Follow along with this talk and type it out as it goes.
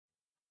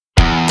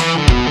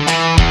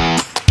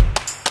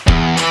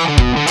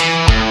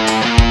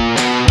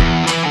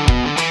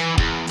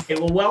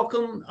Well,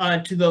 welcome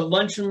to the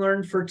Lunch and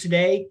Learn for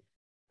today.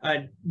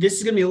 This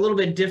is going to be a little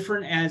bit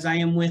different as I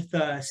am with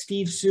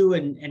Steve Sue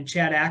and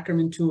Chad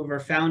Ackerman, two of our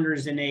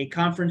founders, in a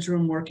conference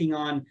room working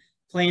on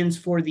plans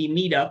for the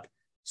meetup.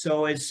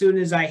 So as soon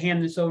as I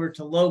hand this over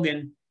to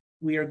Logan,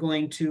 we are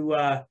going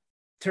to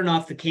turn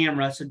off the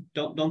camera. So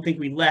don't think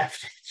we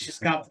left. It's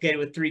just complicated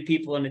with three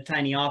people in a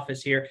tiny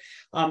office here.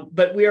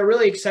 But we are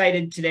really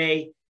excited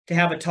today to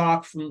have a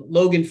talk from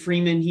Logan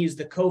Freeman. He is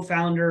the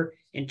co-founder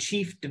and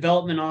Chief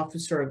Development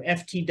Officer of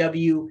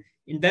FTW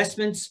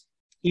Investments.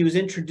 He was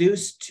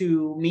introduced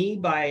to me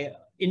by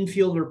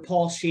infielder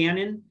Paul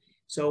Shannon.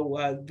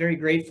 So very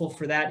grateful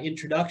for that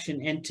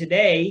introduction. And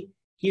today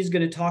he's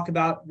going to talk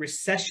about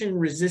recession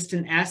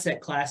resistant asset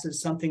classes,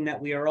 something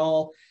that we are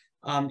all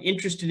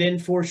interested in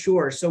for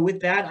sure. So with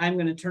that, I'm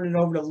going to turn it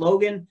over to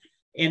Logan.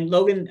 And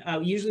Logan,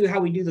 usually how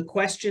we do the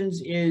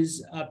questions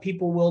is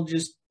people will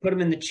just put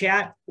them in the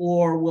chat,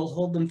 or we'll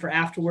hold them for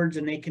afterwards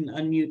and they can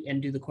unmute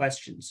and do the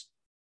questions.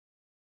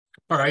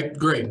 All right,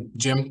 great.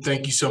 Jim,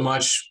 thank you so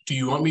much. Do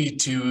you want me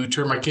to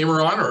turn my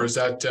camera on, or is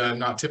that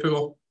not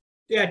typical?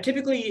 Yeah,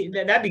 typically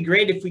that'd be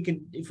great if we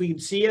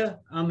could see you.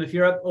 If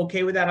you're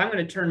okay with that, I'm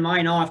going to turn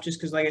mine off just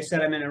because, like I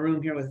said, I'm in a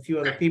room here with a few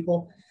other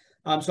people.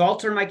 So I'll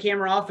turn my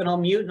camera off and I'll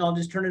mute and I'll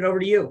just turn it over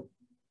to you.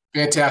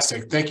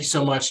 Fantastic. Thank you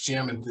so much,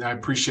 Jim. And I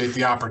appreciate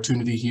the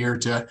opportunity here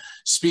to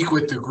speak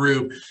with the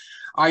group.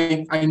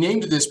 I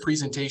named this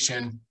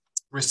presentation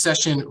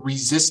Recession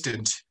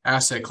Resistant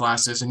Asset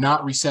Classes and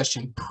not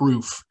Recession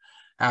Proof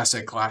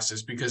Asset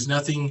Classes, because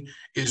nothing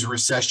is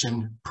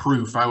recession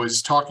proof. I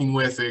was talking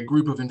with a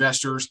group of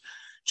investors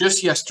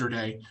just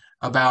yesterday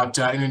about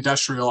an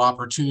industrial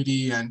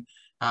opportunity, and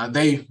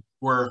they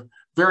were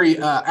very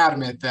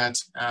adamant that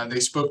they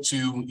spoke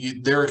to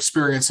their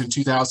experience in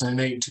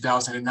 2008 and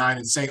 2009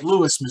 in St.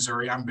 Louis,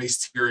 Missouri. I'm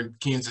based here in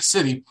Kansas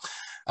City,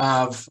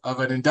 of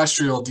an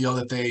industrial deal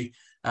that they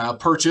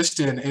purchased,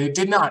 and it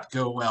did not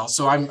go well.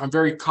 So I'm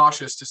very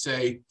cautious to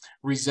say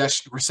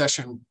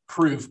recession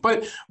proof,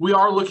 but we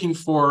are looking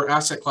for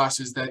asset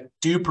classes that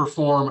do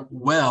perform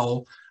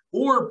well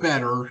or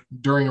better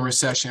during a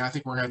recession. I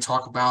think we're going to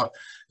talk about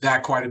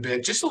that quite a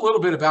bit. Just a little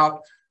bit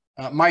about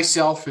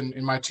myself and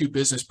my two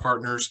business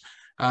partners.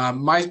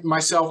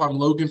 Myself, I'm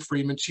Logan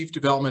Freeman, Chief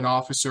Development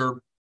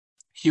Officer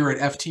here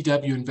at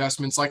FTW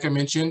Investments, like I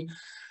mentioned,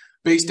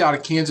 based out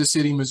of Kansas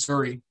City,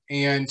 Missouri.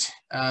 And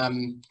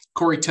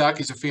Corey Tuck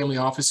is a family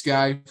office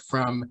guy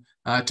from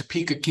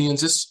Topeka,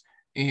 Kansas,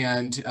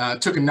 and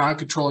took a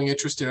non-controlling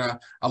interest in a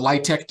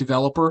light tech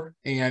developer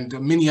and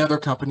many other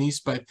companies,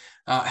 but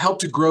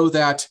helped to grow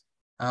that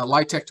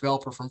light tech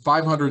developer from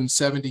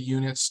 570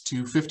 units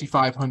to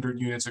 5,500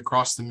 units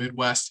across the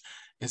Midwest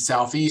and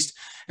Southeast.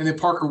 And then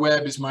Parker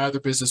Webb is my other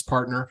business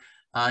partner.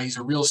 He's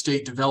a real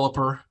estate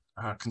developer,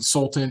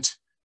 consultant,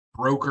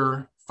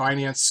 broker,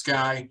 finance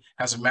guy,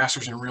 has a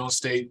master's in real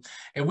estate.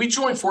 And we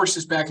joined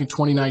forces back in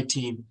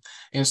 2019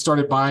 and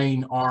started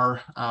buying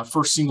our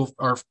first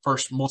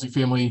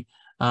multifamily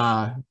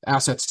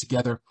assets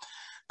together.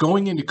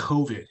 Going into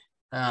COVID,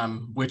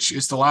 which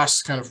is the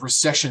last kind of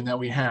recession that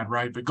we had,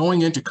 right? But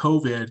going into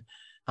COVID,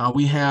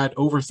 we had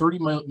over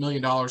 $30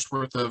 million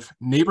worth of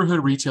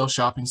neighborhood retail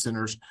shopping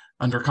centers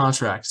under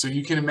contract. So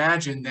you can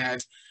imagine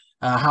that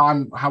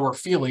how we're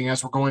feeling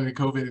as we're going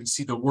into COVID and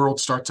see the world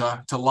start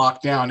to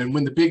lock down. And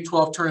when the Big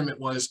 12 tournament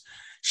was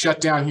shut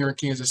down here in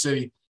Kansas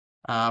City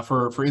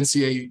for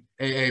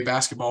NCAA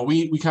basketball,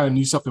 we kind of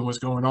knew something was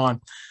going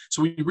on.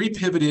 So we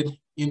repivoted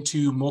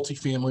into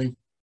multifamily,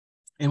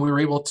 and we were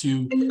able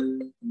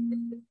to,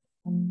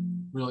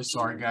 really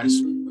sorry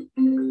guys.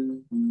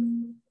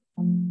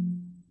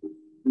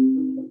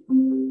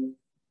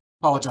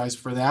 Apologize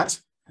for that.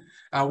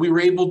 We were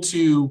able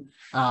to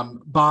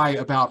buy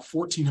about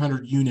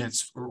 1,400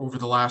 units over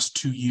the last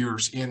 2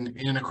 years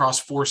in across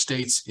 4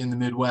 states in the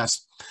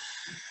Midwest.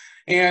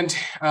 And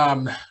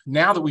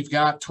now that we've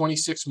got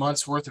 26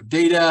 months worth of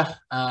data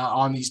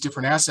on these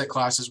different asset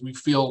classes, we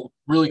feel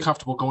really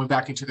comfortable going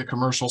back into the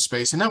commercial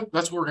space. And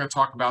that's what we're going to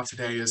talk about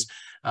today is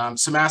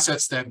some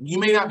assets that you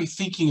may not be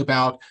thinking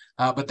about,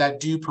 but that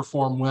do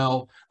perform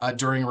well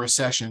during a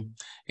recession.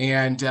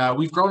 And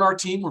we've grown our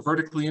team. We're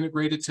vertically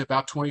integrated to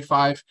about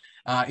 25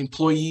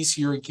 employees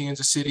here in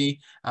Kansas City.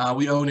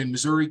 We own in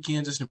Missouri,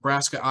 Kansas,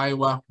 Nebraska,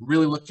 Iowa.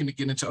 Really looking to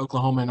get into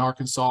Oklahoma and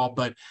Arkansas,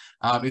 but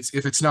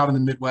if it's not in the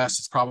Midwest,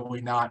 it's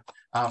probably not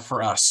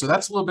for us. So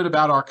that's a little bit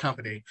about our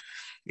company.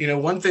 You know,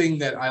 one thing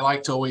that I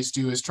like to always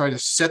do is try to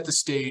set the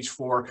stage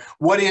for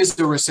what is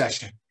the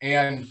recession.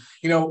 And,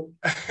 you know,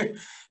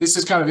 this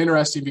is kind of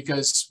interesting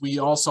because we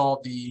all saw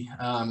the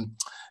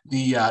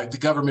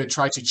government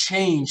try to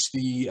change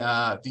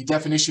the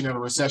definition of a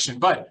recession,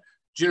 but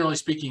generally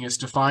speaking, is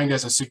defined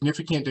as a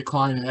significant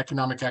decline in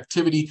economic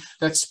activity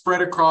that's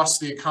spread across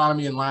the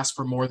economy and lasts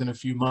for more than a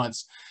few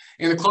months.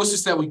 And the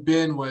closest that we've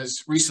been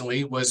was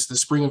the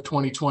spring of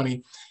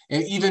 2020.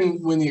 And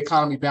even when the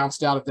economy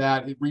bounced out of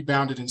that, it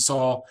rebounded and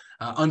saw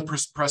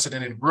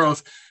unprecedented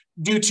growth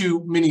due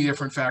to many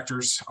different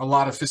factors, a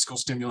lot of fiscal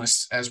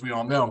stimulus, as we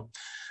all know.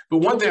 But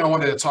one thing I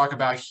wanted to talk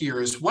about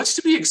here is what's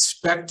to be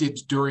expected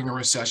during a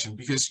recession,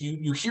 because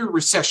you hear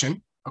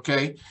recession,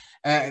 okay,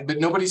 but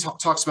nobody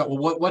talks about,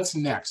 well, what's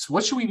next?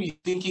 What should we be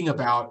thinking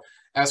about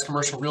as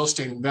commercial real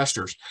estate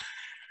investors?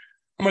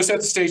 I'm going to set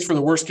the stage for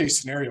the worst case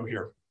scenario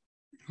here.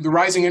 The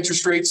rising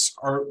interest rates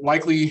are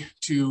likely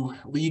to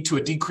lead to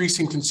a decrease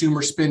in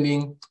consumer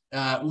spending,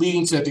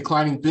 leading to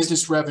declining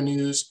business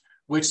revenues,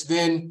 which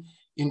then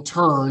in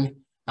turn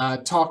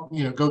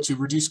go to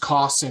reduced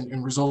costs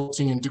and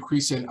resulting in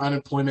decrease in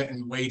unemployment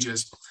and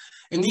wages.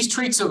 And these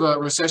traits of a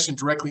recession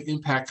directly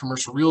impact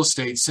commercial real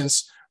estate,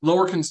 since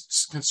lower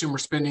consumer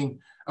spending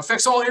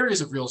affects all areas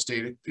of real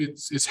estate.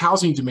 It's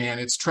housing demand,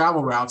 it's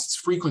travel routes, it's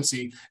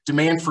frequency,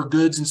 demand for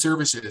goods and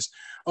services.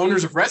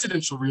 Owners of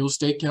residential real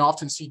estate can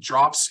often see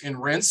drops in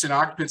rents and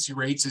occupancy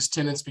rates as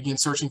tenants begin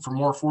searching for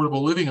more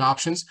affordable living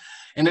options,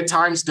 and at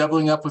times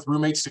doubling up with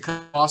roommates to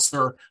cut costs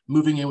or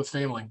moving in with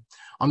family.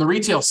 On the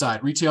retail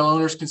side, retail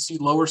owners can see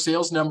lower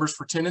sales numbers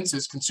for tenants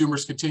as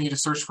consumers continue to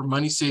search for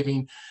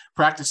money-saving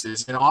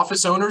practices. And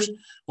office owners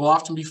will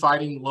often be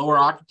fighting lower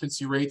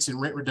occupancy rates and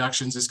rent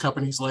reductions as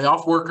companies lay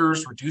off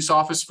workers, reduce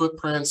office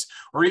footprints,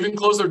 or even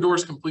close their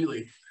doors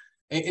completely.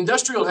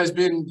 Industrial has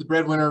been the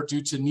breadwinner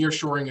due to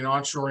nearshoring and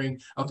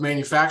onshoring of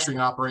manufacturing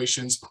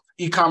operations,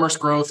 e-commerce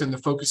growth, and the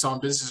focus on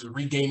businesses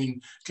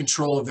regaining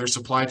control of their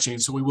supply chain.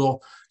 So we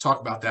will talk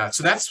about that.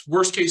 So that's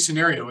worst case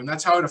scenario, and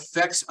that's how it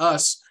affects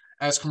us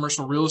as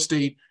commercial real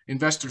estate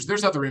investors.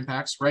 There's other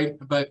impacts, right?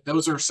 But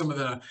those are some of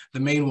the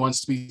main ones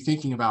to be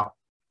thinking about.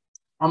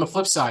 On the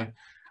flip side,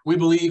 we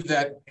believe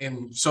that,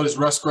 and so does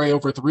Russ Gray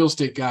over at the Real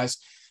Estate Guys,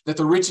 that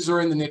the riches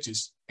are in the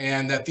niches,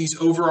 and that these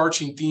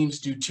overarching themes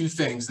do two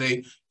things.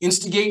 They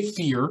instigate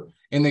fear,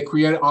 and they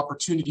create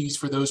opportunities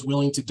for those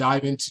willing to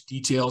dive into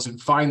details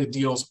and find the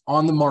deals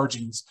on the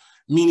margins,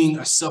 meaning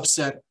a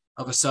subset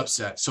of a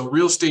subset. So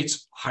real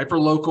estate's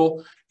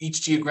hyper-local.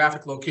 Each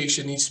geographic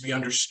location needs to be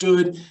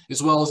understood,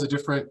 as well as the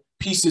different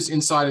pieces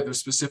inside of a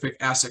specific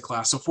asset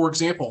class. So for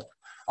example,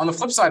 on the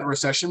flip side of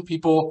recession,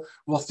 people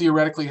will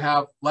theoretically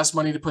have less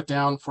money to put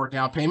down for a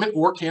down payment,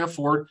 or can't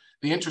afford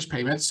the interest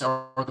payments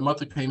or the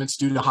monthly payments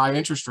due to high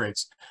interest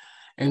rates.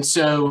 And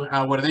so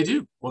what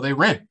do? Well, they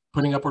rent,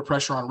 putting upward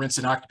pressure on rents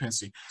and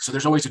occupancy. So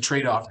there's always a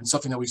trade-off, and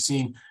something that we've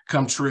seen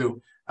come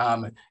true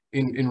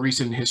in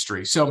recent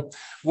history. So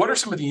what are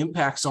some of the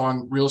impacts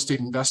on real estate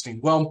investing?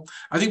 Well,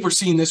 I think we're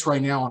seeing this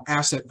right now on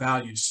asset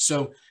values.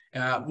 So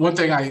one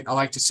thing I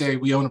like to say,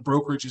 we own a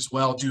brokerage as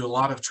well, do a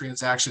lot of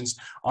transactions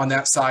on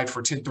that side for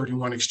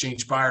 1031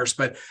 exchange buyers.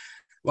 But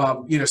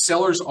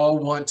sellers all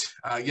want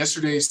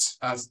yesterday's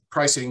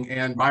pricing,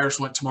 and buyers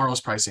want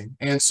tomorrow's pricing.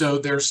 And so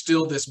there's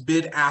still this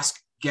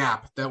bid-ask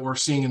gap that we're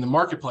seeing in the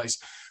marketplace.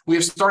 We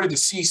have started to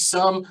see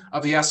some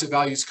of the asset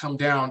values come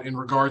down in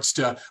regards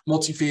to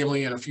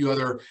multifamily and a few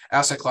other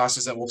asset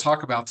classes that we'll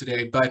talk about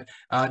today. But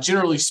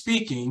generally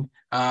speaking,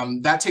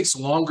 that takes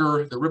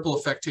longer. The ripple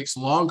effect takes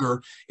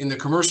longer in the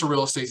commercial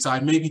real estate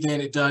side, maybe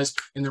than it does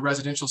in the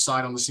residential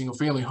side on the single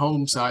family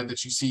home side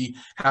that you see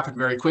happen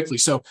very quickly.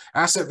 So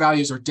asset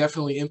values are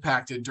definitely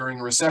impacted during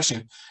a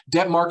recession.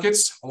 Debt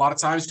markets, a lot of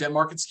times debt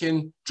markets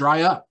can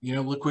dry up,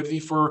 liquidity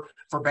for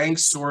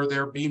banks, or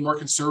they're being more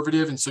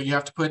conservative. And so you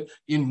have to put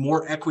in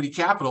more equity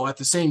capital. At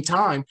the same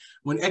time,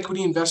 when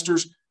equity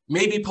investors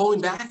may be pulling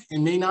back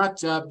and may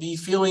not be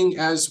feeling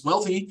as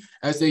wealthy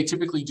as they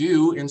typically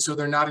do, and so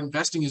they're not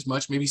investing as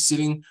much, maybe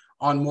sitting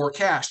on more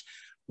cash.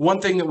 One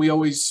thing that we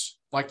always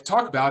like to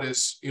talk about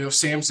is,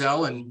 Sam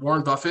Zell and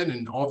Warren Buffett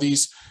and all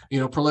these,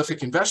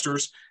 prolific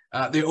investors.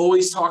 They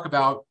always talk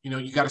about,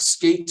 you got to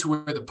skate to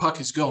where the puck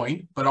is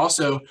going, but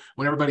also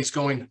when everybody's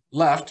going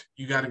left,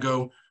 you got to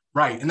go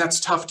right. And that's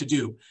tough to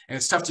do. And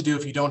it's tough to do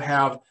if you don't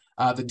have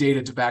the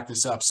data to back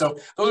this up. So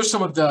those are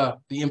some of the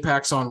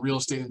impacts on real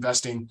estate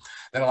investing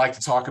that I like to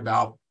talk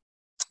about.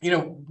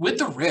 With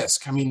the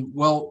risk,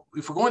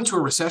 if we're going to a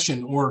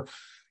recession, or,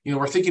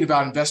 we're thinking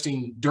about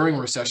investing during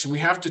a recession, we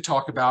have to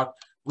talk about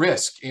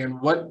risk.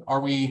 And what are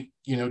we,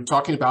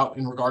 talking about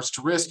in regards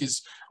to risk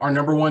is our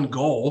number one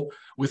goal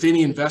with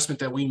any investment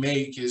that we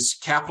make is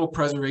capital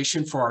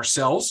preservation for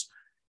ourselves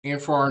and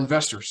for our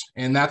investors.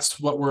 And that's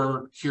what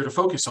we're here to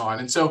focus on.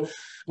 And so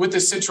with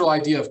this central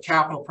idea of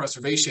capital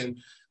preservation,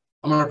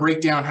 I'm going to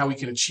break down how we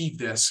can achieve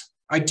this.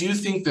 I do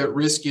think that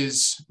risk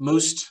is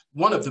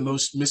one of the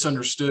most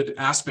misunderstood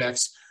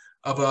aspects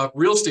of a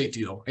real estate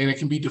deal. And it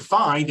can be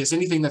defined as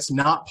anything that's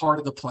not part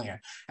of the plan.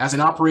 As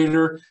an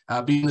operator,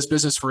 being in this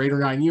business for 8 or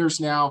 9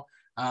 years now,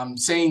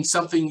 saying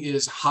something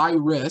is high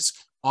risk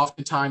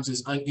oftentimes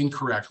is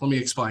incorrect. Let me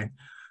explain.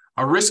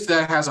 A risk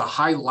that has a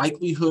high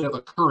likelihood of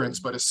occurrence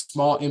but a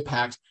small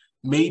impact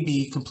may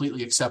be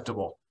completely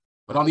acceptable.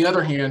 But on the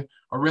other hand,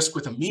 a risk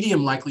with a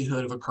medium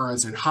likelihood of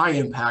occurrence and high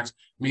impact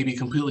may be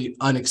completely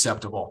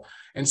unacceptable.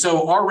 And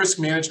so our risk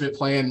management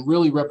plan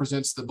really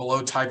represents the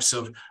below types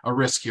of a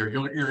risk here.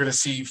 You're going to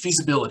see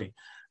feasibility,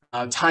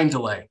 time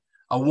delay,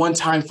 a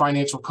one-time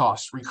financial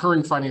cost,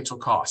 recurring financial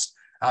cost,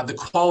 the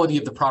quality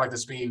of the product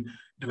that's being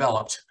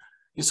developed,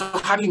 And so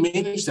how do you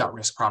manage that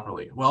risk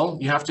properly? Well,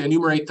 you have to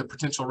enumerate the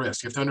potential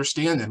risks. You have to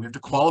understand them. You have to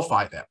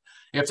qualify them.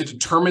 You have to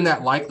determine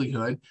that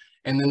likelihood,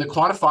 and then to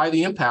quantify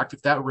the impact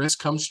if that risk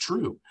comes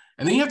true.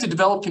 And then you have to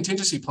develop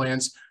contingency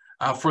plans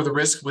for the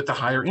risk with the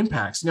higher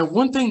impacts. Now,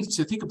 one thing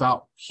to think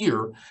about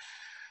here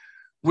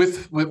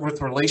with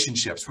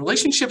relationships.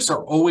 Relationships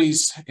are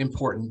always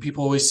important.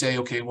 People always say,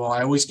 okay, well,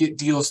 I always get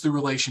deals through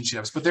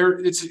relationships, but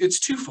it's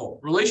twofold.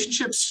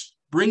 Relationships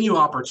bring you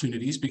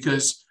opportunities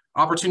because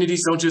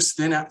opportunities don't just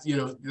they're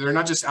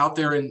not just out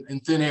there in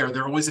thin air.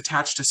 They're always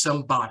attached to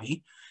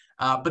somebody.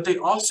 But they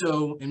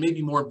also, and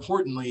maybe more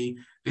importantly,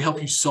 they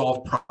help you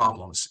solve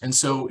problems. And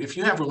so if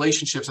you have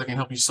relationships that can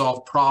help you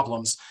solve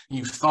problems, and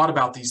you've thought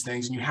about these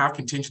things and you have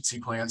contingency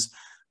plans,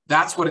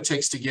 that's what it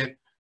takes to get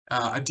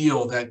a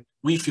deal that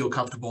we feel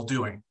comfortable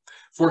doing.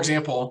 For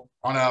example,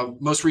 on a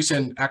most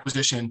recent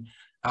acquisition,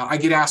 I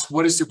get asked,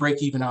 what is the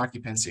break-even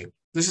occupancy?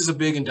 This is a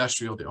big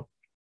industrial deal.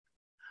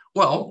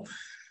 Well,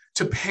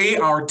 to pay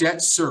our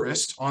debt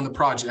service on the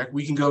project,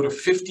 we can go to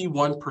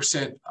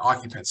 51%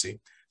 occupancy.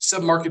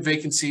 Submarket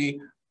vacancy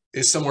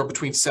is somewhere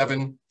between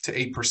 7 to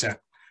 8%.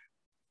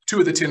 Two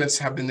of the tenants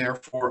have been there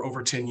for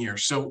over 10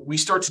 years. So we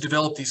start to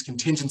develop these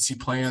contingency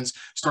plans,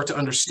 start to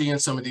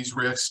understand some of these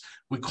risks,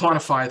 we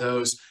quantify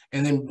those,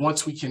 and then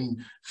once we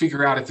can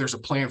figure out if there's a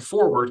plan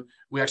forward,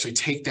 we actually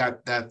take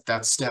that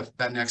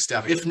next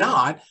step. If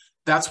not,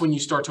 that's when you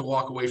start to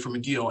walk away from a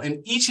deal.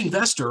 And each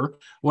investor,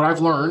 what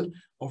I've learned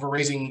over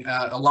raising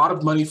a lot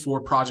of money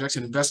for projects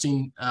and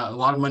investing a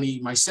lot of money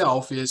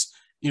myself is,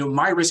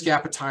 my risk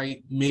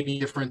appetite may be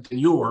different than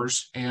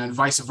yours and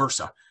vice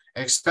versa,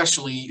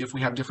 especially if we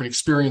have different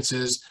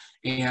experiences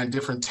and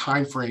different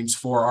timeframes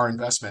for our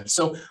investment.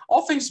 So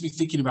all things to be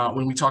thinking about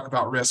when we talk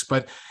about risk.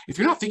 But if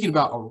you're not thinking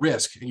about a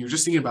risk and you're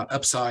just thinking about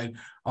upside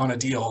on a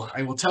deal,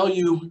 I will tell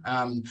you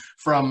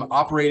from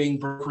operating,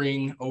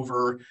 brokering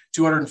over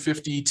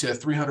 $250 to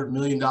 $300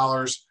 million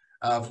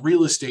of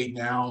real estate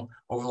now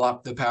over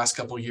the past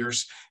couple of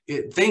years,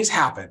 things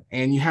happen,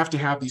 and you have to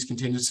have these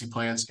contingency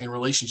plans and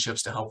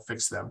relationships to help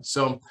fix them.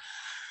 So,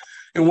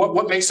 and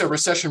what makes a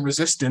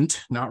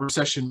recession-resistant, not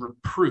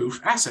recession-proof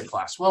asset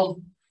class?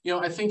 Well,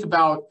 I think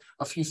about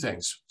a few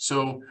things.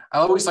 So I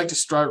always like to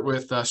start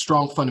with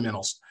strong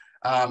fundamentals,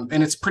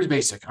 and it's pretty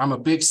basic. I'm a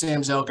big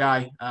Sam Zell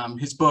guy.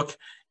 His book,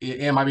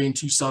 Am I Being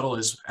Too Subtle,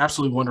 is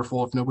absolutely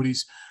wonderful. If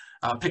nobody's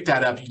pick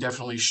that up, you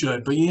definitely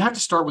should. But you have to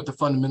start with the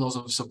fundamentals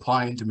of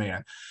supply and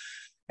demand.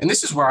 And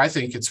this is where I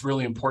think it's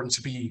really important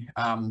to be,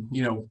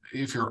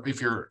 if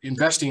you're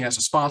investing as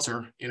a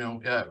sponsor,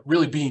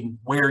 really being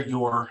where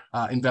your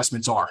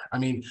investments are. I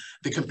mean,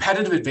 the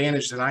competitive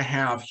advantage that I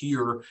have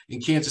here in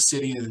Kansas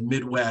City and the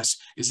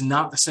Midwest is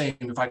not the same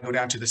if I go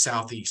down to the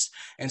Southeast.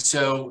 And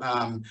so,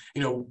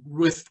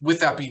 with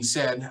that being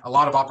said, a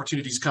lot of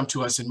opportunities come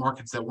to us in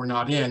markets that we're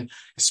not in,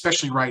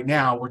 especially right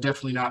now. We're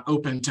definitely not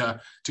open to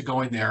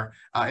going there.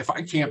 If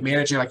I can't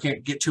manage it, I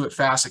can't get to it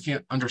fast, I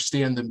can't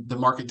understand the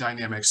market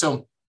dynamics.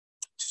 So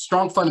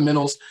strong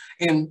fundamentals,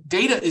 and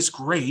data is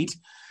great,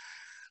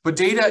 but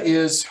data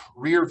is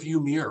rear view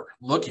mirror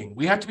looking.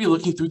 We have to be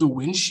looking through the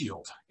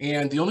windshield.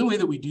 And the only way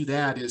that we do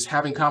that is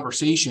having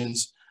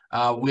conversations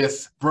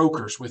with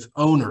brokers, with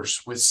owners,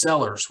 with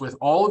sellers, with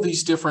all of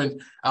these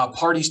different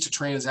parties to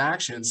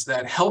transactions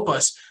that help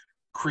us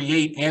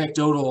create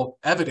anecdotal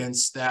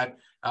evidence that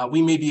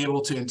we may be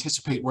able to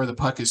anticipate where the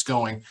puck is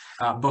going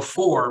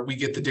before we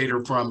get the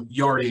data from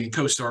Yardi and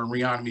CoStar and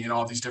Reonomy and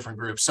all these different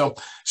groups. So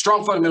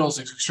strong fundamentals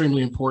is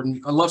extremely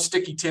important. I love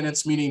sticky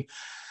tenants, meaning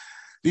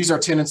these are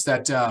tenants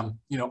that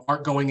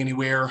aren't going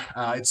anywhere.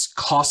 It's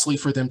costly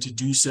for them to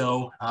do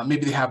so.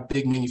 Maybe they have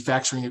big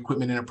manufacturing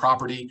equipment in a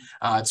property.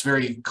 It's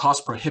very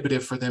cost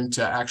prohibitive for them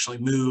to actually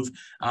move.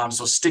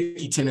 So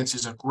sticky tenants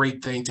is a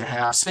great thing to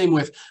have. Same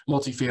with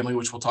multifamily,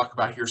 which we'll talk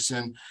about here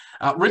soon.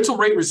 Rental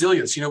rate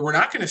resilience. We're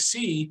not going to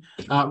see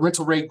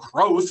rental rate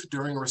growth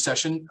during a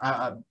recession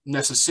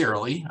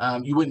necessarily.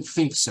 You wouldn't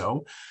think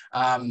so.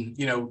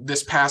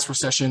 This past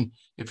recession,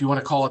 if you want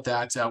to call it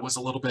that, was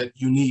a little bit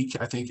unique,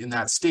 I think, in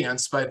that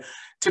stance. But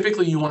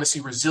typically you want to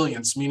see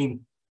resilience, meaning,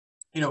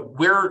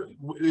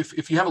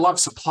 if you have a lot of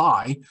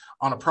supply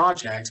on a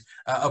project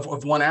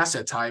of one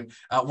asset type,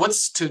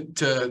 what's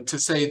to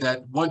say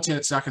that one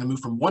tenant's not going to move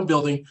from one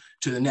building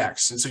to the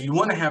next? And so you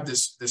want to have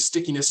this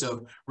stickiness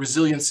of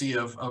resiliency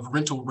of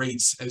rental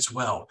rates as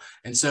well.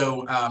 And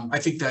so I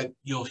think that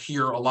you'll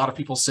hear a lot of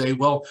people say,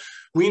 well,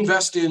 we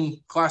invest in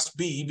Class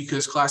B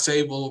because Class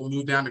A will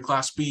move down to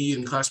Class B,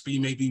 and Class B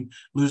maybe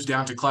moves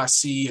down to Class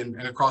C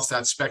and across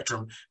that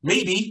spectrum.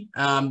 Maybe,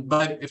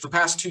 but if the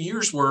past 2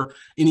 years were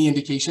any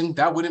indication,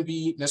 that wouldn't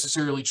be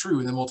necessarily true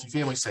in the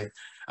multifamily state.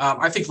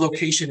 I think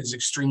location is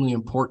extremely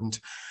important,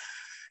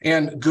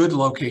 and good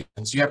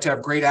locations. You have to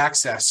have great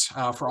access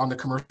on the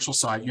commercial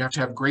side. You have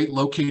to have great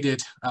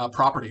located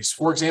properties.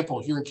 For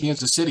example, here in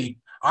Kansas City,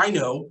 I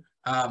know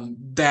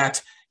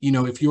that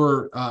if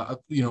you're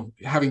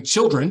having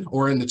children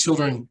or in the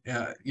children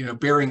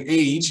bearing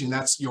age, and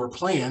that's your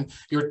plan,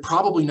 you're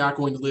probably not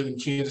going to live in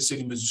Kansas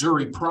City,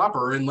 Missouri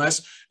proper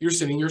unless you're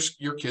sending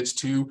your kids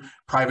to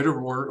private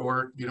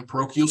or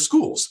parochial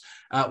schools.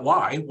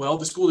 Why? Well,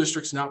 the school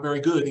district's not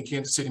very good in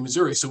Kansas City,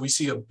 Missouri. So we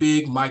see a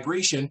big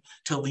migration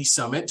to Lee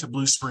Summit, to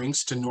Blue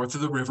Springs, to north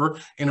of the river,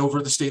 and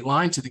over the state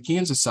line to the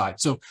Kansas side.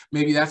 So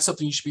maybe that's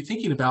something you should be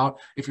thinking about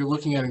if you're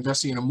looking at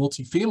investing in a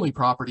multifamily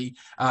property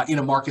in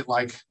a market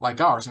like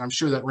ours. And I'm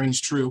sure that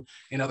rings true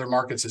in other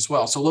markets as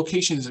well. So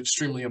location is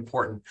extremely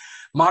important.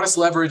 Modest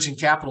leverage and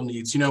capital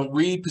needs.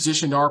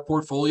 Repositioned our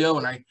portfolio,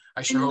 and I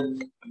sure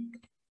hope.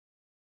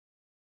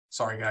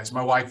 Sorry, guys,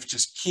 my wife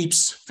just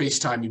keeps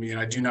FaceTiming me, and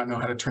I do not know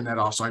how to turn that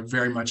off, so I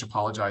very much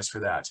apologize for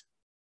that.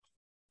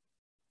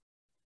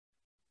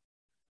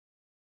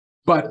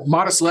 But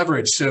modest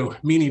leverage, so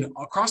meaning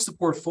across the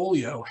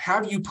portfolio,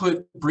 have you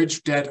put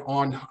bridge debt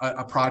on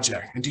a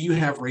project? And do you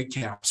have rate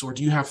caps, or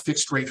do you have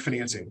fixed rate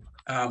financing?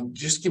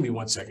 Just give me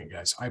 1 second,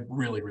 guys. I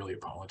really, really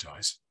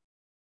apologize.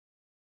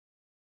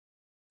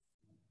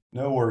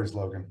 No worries,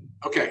 Logan.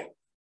 Okay.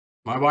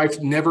 My wife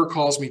never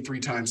calls me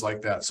 3 times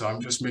like that, so I'm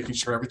just making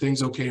sure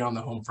everything's okay on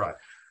the home front.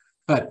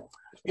 But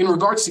in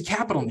regards to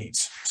capital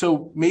needs,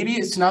 so maybe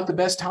it's not the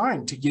best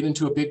time to get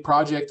into a big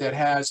project that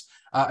has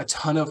a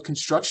ton of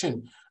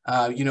construction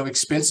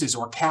expenses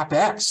or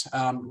CapEx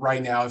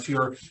right now if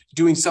you're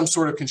doing some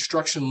sort of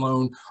construction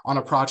loan on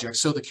a project.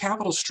 So the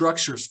capital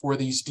structures for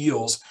these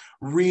deals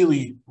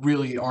really,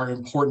 really are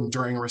important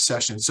during a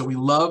recession. So we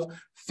love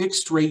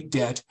fixed rate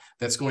debt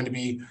that's going to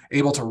be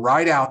able to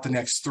ride out the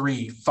next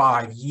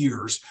 3-5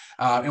 years.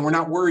 And we're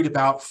not worried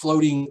about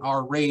floating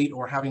our rate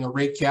or having a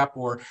rate cap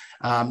or,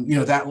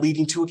 that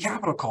leading to a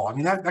capital call. I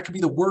mean, that could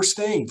be the worst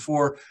thing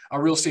for a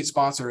real estate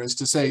sponsor is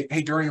to say,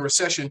 hey, during a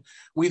recession,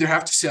 we either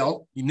have to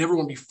sell, you never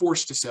want to be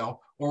forced to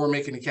sell, or we're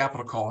making a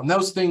capital call. And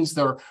those things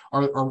are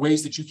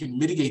ways that you can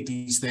mitigate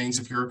these things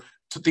if you're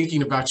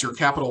thinking about your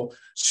capital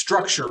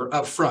structure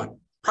up front.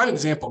 Prime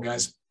example,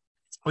 guys,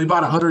 we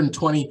bought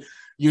 120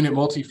 unit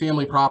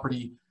multifamily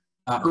property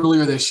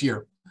earlier this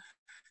year.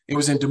 It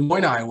was in Des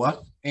Moines, Iowa,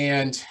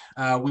 and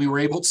we were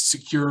able to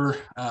secure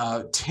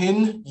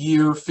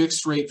 10-year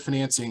fixed rate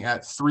financing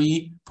at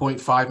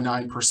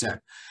 3.59%.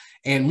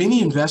 And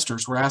many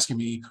investors were asking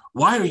me,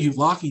 why are you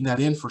locking that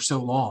in for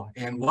so long?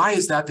 And why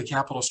is that the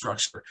capital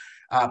structure?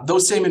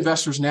 Those same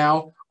investors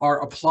now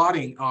are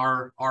applauding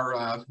our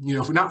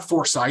not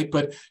foresight,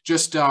 but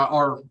just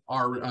our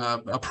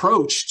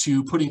approach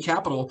to putting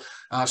capital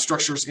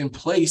structures in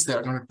place that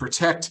are going to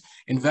protect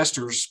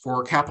investors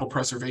for capital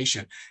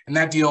preservation. And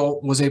that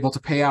deal was able to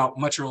pay out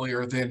much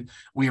earlier than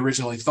we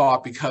originally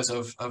thought because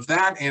of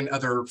that and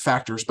other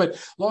factors. But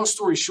long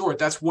story short,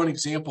 that's one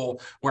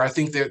example where I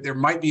think that there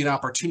might be an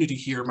opportunity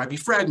here. It might be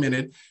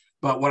fragmented,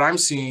 but what I'm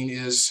seeing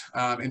is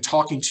in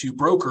talking to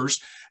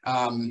brokers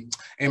and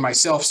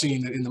myself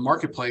seeing that in the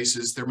marketplace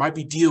is there might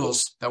be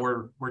deals that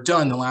were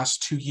done the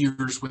last 2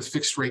 years with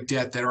fixed rate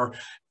debt that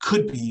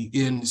could be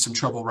in some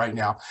trouble right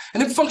now.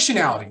 And then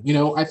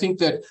functionality, I think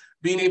that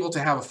being able to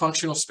have a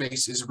functional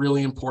space is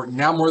really important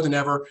now more than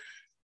ever.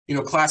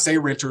 Class A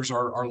renters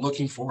are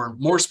looking for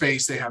more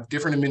space. They have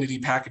different amenity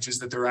packages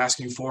that they're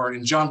asking for.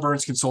 And John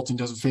Burns Consulting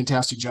does a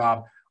fantastic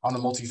job on the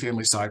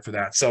multifamily side for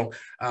that. So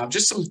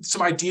just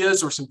some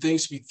ideas or some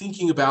things to be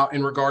thinking about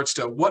in regards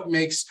to what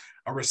makes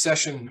a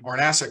recession or an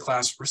asset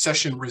class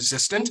recession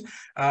resistant.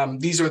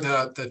 These are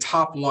the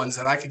top ones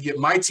that I could get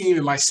my team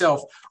and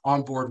myself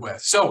on board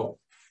with. So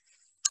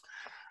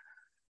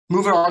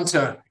moving on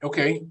to,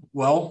 okay,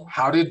 well,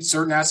 how did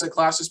certain asset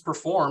classes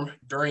perform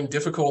during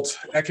difficult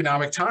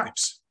economic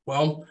times?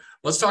 Well,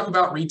 let's talk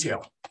about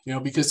retail,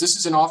 because this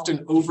is an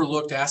often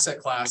overlooked asset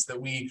class that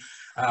we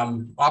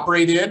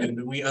operate in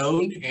and we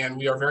own and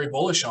we are very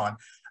bullish on.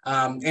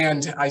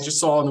 And I just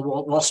saw in the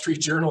Wall Street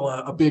Journal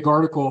a big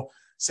article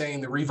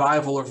saying the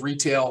revival of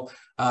retail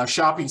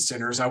shopping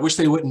centers. I wish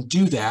they wouldn't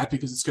do that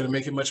because it's going to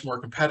make it much more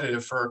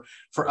competitive for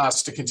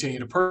us to continue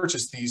to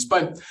purchase these.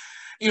 But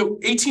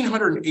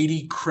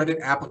 1,880 credit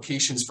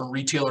applications from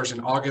retailers in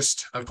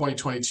August of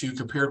 2022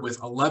 compared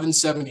with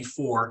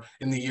 1,174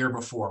 in the year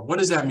before. What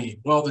does that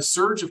mean? Well, the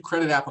surge of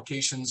credit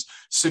applications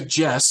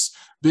suggests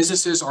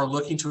businesses are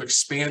looking to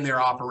expand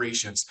their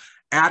operations,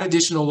 add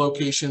additional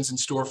locations and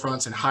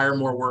storefronts and hire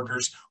more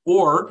workers,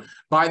 or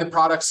buy the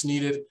products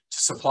needed to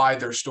supply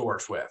their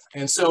stores with.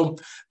 And so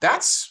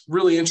that's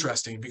really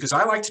interesting because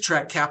I like to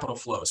track capital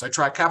flows. I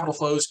track capital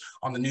flows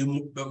on the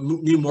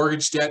new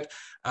mortgage debt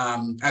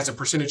as a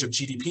percentage of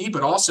GDP,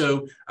 but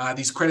also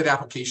these credit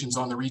applications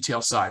on the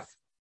retail side.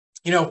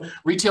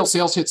 Retail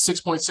sales hit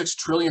 6.6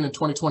 trillion in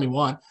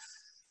 2021.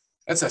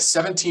 That's a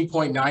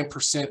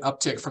 17.9%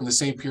 uptick from the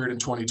same period in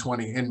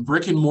 2020. And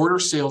brick and mortar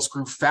sales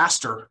grew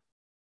faster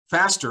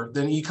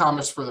than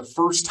e-commerce for the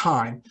first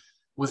time,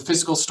 with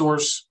physical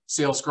stores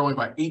sales growing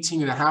by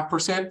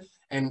 18.5%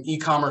 and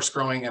e-commerce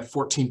growing at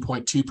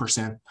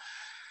 14.2%.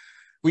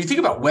 When you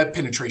think about web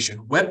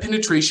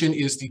penetration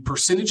is the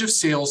percentage of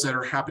sales that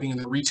are happening in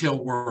the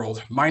retail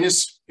world,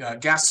 minus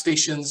gas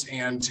stations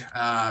and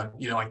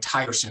like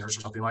tire centers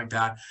or something like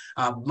that.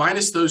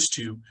 Minus those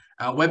two,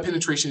 web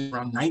penetration is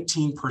around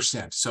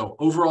 19%. So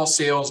overall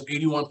sales,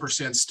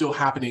 81% still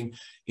happening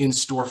in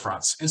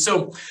storefronts. And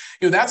so,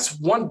 that's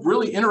one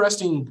really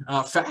interesting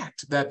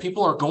fact, that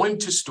people are going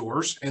to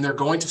stores and they're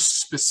going to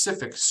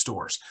specific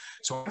stores.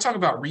 So when I talk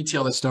about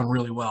retail that's done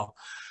really well,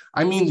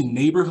 I mean the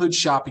neighborhood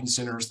shopping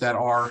centers that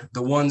are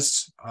the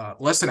ones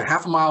less than a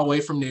half a mile away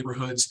from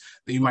neighborhoods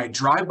that you might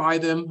drive by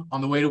them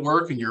on the way to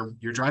work and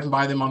you're driving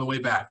by them on the way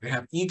back. They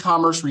have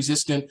e-commerce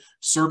resistant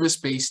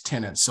service-based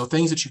tenants. So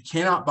things that you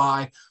cannot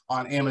buy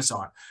on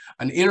Amazon.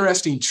 An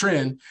interesting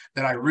trend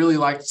that I really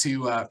like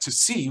to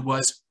see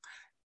was,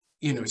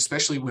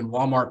 especially when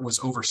Walmart was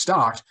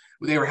overstocked,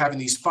 they were having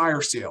these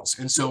fire sales.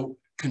 And so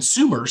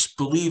consumers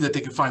believe that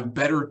they could find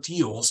better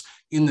deals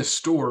in the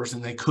stores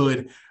than they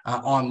could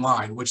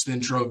online, which then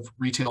drove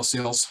retail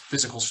sales,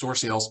 physical store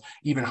sales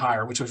even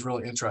higher, which was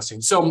really interesting.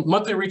 So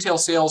monthly retail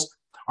sales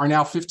are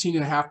now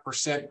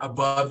 15.5%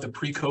 above the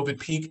pre-COVID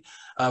peak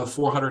of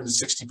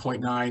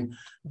 460.9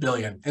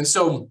 billion. And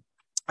so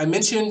I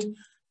mentioned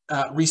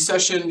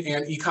recession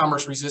and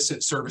e-commerce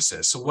resistant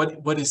services. So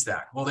what is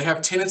that? Well, they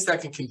have tenants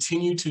that can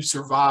continue to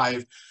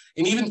survive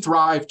and even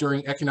thrive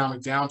during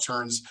economic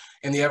downturns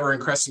and the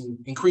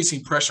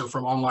ever-increasing pressure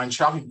from online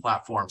shopping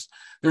platforms.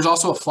 There's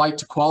also a flight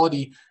to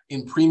quality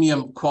in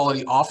premium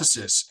quality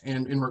offices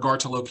in regard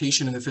to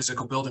location in the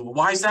physical building. Well,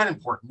 why is that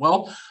important?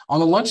 Well, on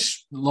the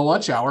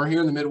lunch hour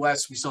here in the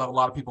Midwest, we still have a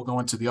lot of people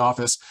going to the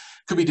office.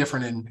 Could be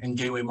different in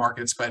gateway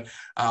markets, but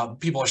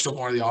people are still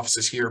going to the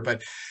offices here.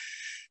 But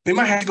they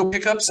might have to go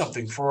pick up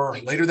something for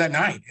later that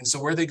night. And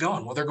so where are they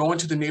going? Well, they're going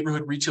to the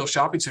neighborhood retail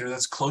shopping center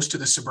that's close to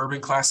the suburban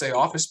Class A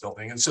office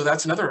building. And so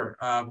that's another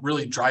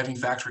really driving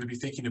factor to be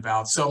thinking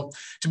about. So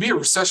to be a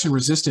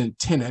recession-resistant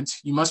tenant,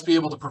 you must be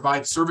able to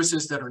provide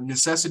services that are a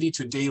necessity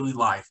to daily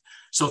life.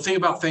 So think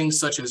about things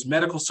such as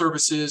medical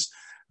services,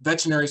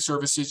 veterinary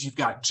services. You've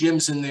got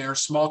gyms in there,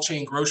 small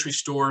chain grocery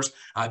stores,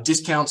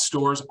 discount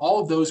stores. All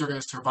of those are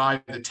going to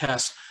survive the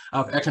test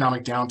of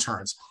economic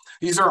downturns.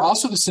 These are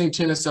also the same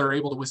tenants that are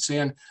able to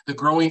withstand the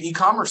growing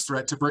e-commerce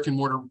threat to brick and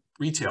mortar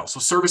retail. So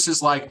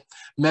services like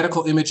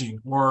medical imaging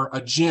or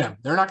a gym,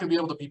 they're not going to be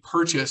able to be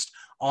purchased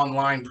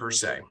online per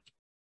se.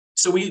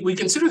 So we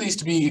consider these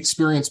to be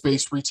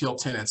experience-based retail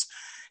tenants.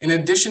 In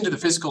addition to the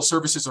physical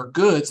services or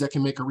goods that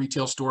can make a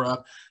retail store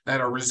up that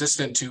are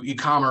resistant to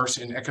e-commerce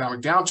and economic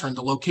downturn,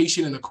 the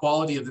location and the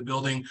quality of the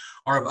building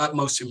are of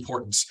utmost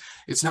importance.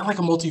 It's not like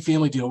a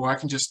multifamily deal where I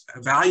can just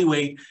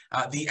evaluate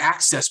the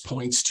access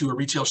points to a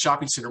retail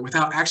shopping center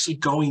without actually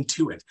going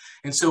to it.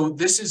 And so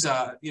this is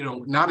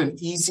not an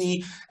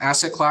easy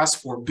asset class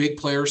for big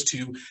players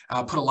to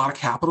put a lot of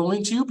capital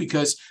into,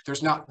 because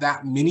there's not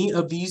that many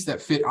of these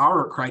that fit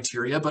our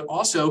criteria, but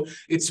also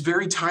it's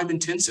very time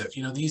intensive.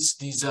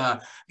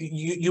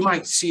 You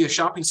might see a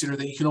shopping center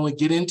that you can only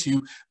get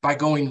into by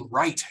going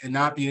right and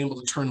not being able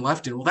to turn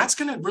left in. Well, that's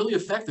going to really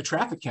affect the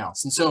traffic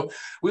counts. And so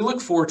we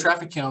look for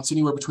traffic counts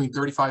anywhere between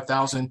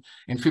 35,000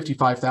 and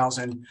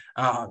 55,000,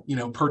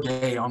 per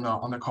day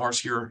on the cars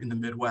here in the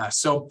Midwest.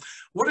 So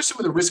what are some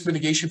of the risk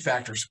mitigation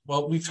factors?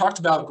 Well, we've talked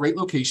about great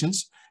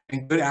locations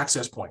and good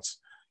access points,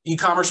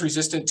 e-commerce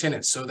resistant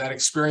tenants, so that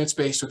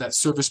experience-based or that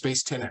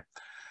service-based tenant,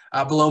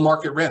 below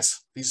market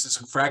rents. This is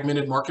a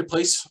fragmented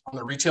marketplace on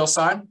the retail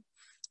side,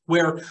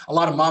 where a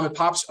lot of mom and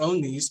pops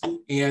own these,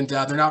 and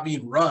they're not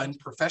being run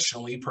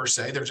professionally per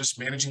se. They're just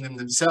managing them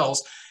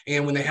themselves.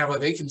 And when they have a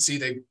vacancy,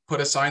 they put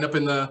a sign up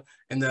in the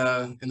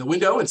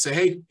window and say,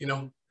 hey,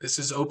 this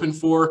is open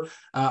for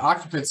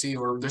occupancy,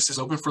 or this is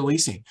open for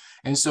leasing.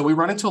 And so we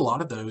run into a lot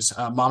of those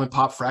mom and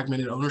pop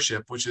fragmented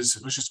ownership, which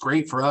is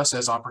great for us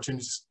as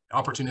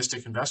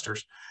opportunistic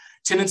investors.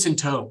 Tenants in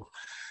tow.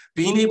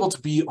 Being able to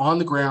be on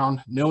the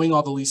ground, knowing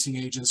all the leasing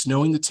agents,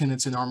 knowing the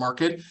tenants in our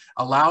market,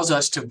 allows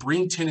us to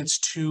bring tenants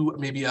to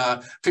maybe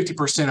a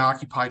 50%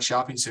 occupied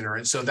shopping center.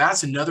 And so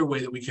that's another way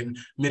that we can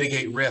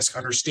mitigate risk,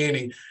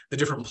 understanding the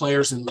different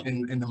players in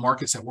the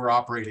markets that we're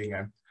operating in.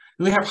 And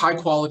we have high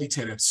quality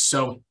tenants.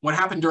 So what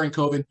happened during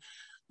COVID?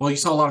 Well, you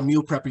saw a lot of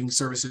meal prepping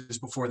services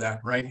before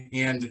that, right?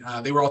 And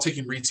they were all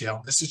taking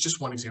retail. This is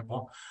just one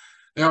example.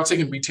 They're all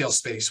taking retail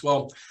space.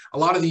 Well, a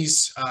lot of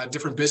these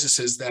different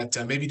businesses that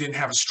maybe didn't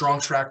have a strong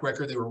track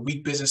record, they were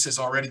weak businesses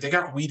already, they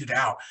got weeded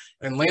out.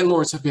 And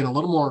landlords have been a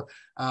little more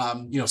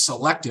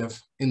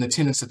selective in the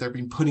tenants that they're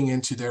being putting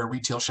into their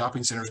retail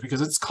shopping centers,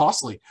 because it's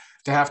costly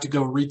to have to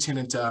go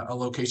re-tenant a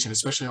location,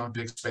 especially on a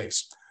big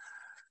space.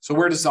 So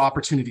where does the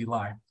opportunity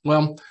lie?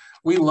 Well,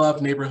 we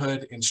love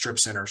neighborhood and strip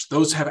centers.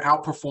 Those have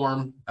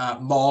outperformed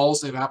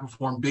malls. They've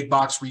outperformed big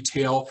box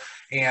retail,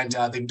 and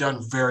they've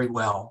done very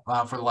well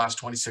for the last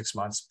 26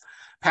 months.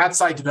 Pad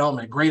site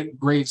development, great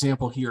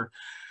example here.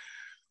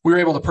 We were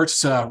able to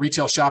purchase a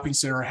retail shopping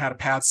center, had a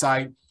pad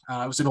site.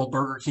 It was an old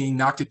Burger King,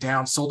 knocked it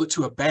down, sold it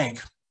to a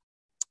bank,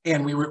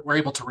 and we were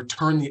able to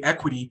return the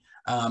equity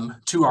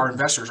to our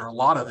investors, or a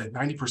lot of it,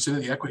 90%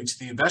 of the equity to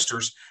the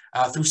investors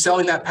through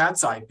selling that pad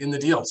site in the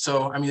deal.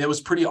 So, I mean, it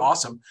was pretty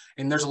awesome.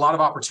 And there's a lot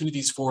of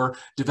opportunities for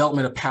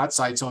development of pad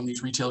sites on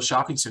these retail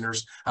shopping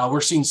centers.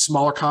 We're seeing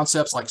smaller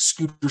concepts like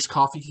Scooters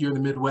Coffee here in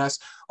the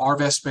Midwest.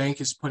 Arvest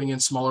Bank is putting in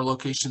smaller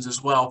locations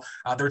as well.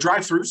 They're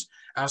drive-throughs,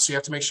 so you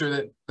have to make sure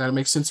that it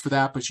makes sense for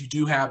that, but you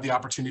do have the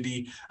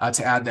opportunity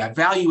to add that.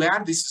 Value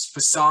add, this is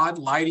facade,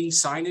 lighting,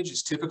 signage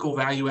is typical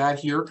value add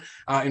here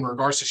in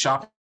regards to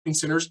shopping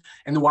centers,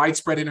 and the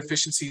widespread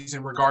inefficiencies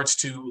in regards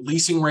to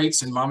leasing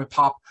rates and mom and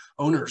pop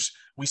owners.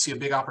 We see a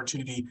big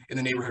opportunity in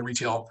the neighborhood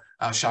retail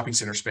shopping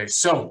center space.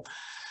 So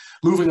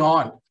moving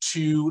on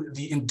to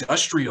the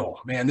industrial,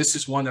 man, this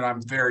is one that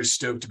I'm very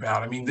stoked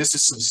about. I mean, this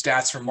is some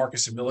stats from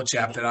Marcus and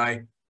Millichap that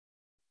I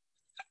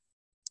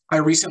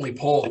recently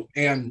pulled,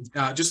 and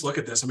just look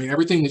at this. I mean,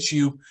 everything that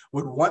you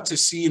would want to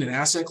see in an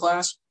asset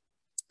class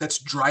that's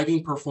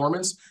driving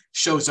performance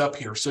shows up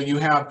here. So you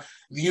have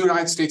the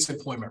United States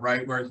employment,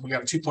 right, where we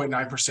got a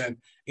 2.9%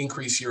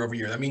 increase year over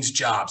year. That means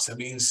jobs, that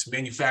means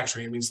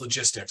manufacturing, it means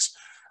logistics.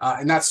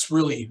 And that's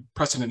really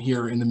precedent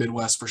here in the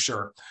Midwest for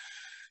sure.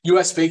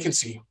 U.S.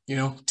 vacancy,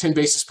 10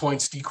 basis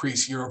points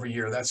decrease year over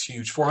year. That's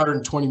huge.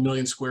 420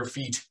 million square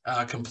feet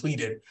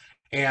completed,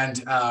 and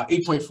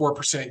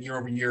 8.4% year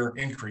over year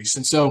increase.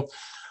 And so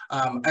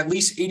at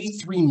least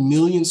 83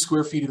 million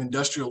square feet of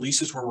industrial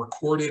leases were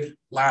recorded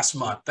last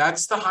month.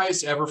 That's the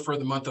highest ever for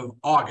the month of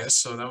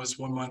August. So that was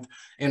 1 month,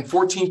 and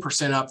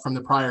 14% up from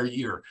the prior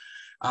year.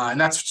 And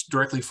that's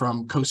directly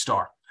from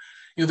CoStar.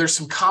 There's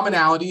some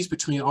commonalities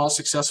between all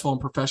successful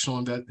and professional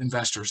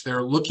investors.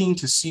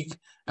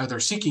 They're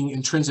seeking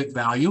intrinsic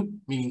value,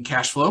 meaning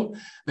cash flow.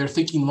 They're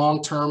thinking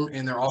long-term,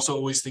 and they're also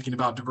always thinking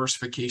about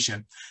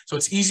diversification. So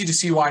it's easy to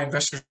see why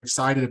investors are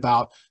excited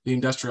about the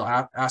industrial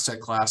asset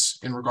class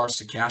in regards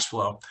to cash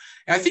flow.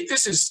 And I think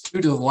this is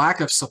due to the lack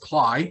of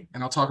supply,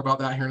 and I'll talk about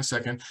that here in a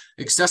second,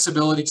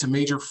 accessibility to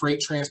major freight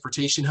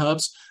transportation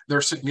hubs,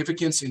 their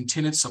significance in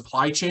tenant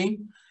supply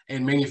chain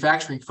and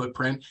manufacturing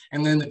footprint,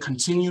 and then the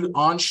continued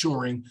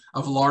onshoring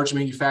of large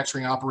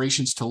manufacturing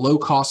operations to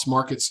low-cost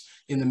markets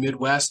in the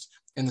Midwest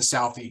and the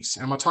Southeast.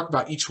 And I'm going to talk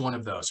about each one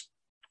of those.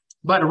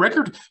 But a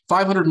record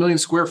 500 million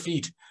square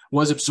feet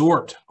was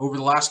absorbed over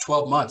the last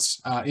 12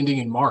 months, ending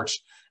in March.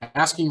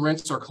 Asking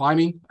rents are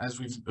climbing, as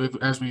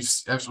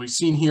we've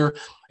seen here,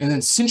 and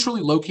then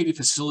centrally located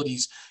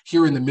facilities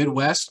here in the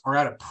Midwest are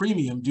at a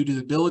premium due to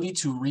the ability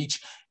to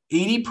reach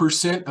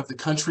 80% of the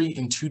country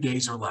in 2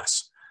 days or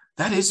less.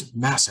 That is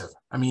massive.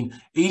 I mean,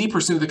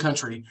 80% of the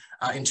country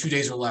in 2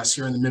 days or less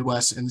here in the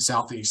Midwest and the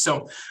Southeast.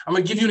 So I'm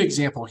going to give you an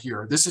example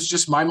here. This is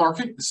just my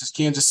market. This is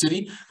Kansas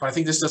City, but I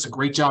think this does a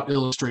great job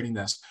illustrating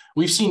this.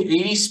 We've seen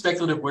 80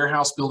 speculative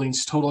warehouse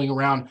buildings totaling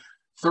around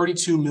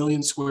 32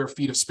 million square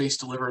feet of space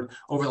delivered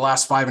over the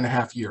last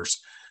 5.5 years.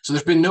 So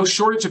there's been no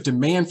shortage of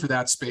demand for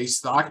that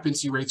space. The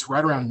occupancy rate's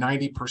right around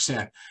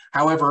 90%.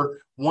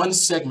 However, one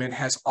segment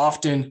has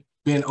often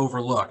been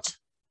overlooked.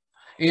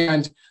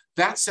 And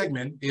that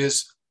segment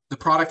is the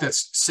product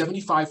that's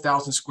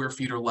 75,000 square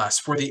feet or less.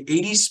 For the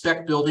 80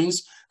 spec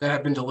buildings that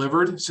have been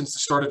delivered since the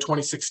start of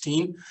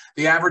 2016,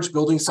 the average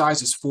building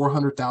size is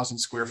 400,000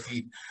 square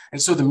feet.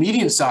 And so the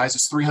median size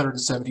is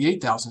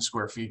 378,000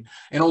 square feet.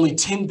 And only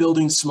 10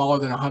 buildings smaller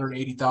than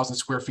 180,000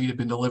 square feet have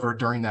been delivered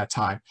during that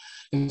time.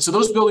 And so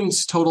those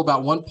buildings total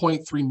about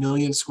 1.3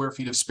 million square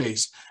feet of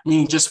space,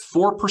 meaning just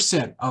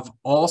 4% of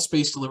all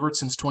space delivered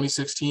since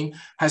 2016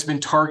 has been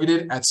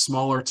targeted at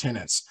smaller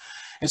tenants.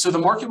 And so the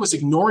market was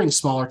ignoring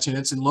smaller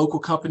tenants and local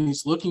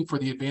companies looking for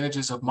the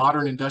advantages of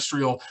modern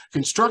industrial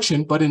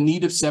construction, but in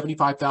need of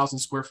 75,000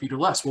 square feet or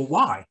less. Well,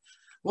 why?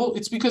 Well,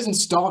 it's because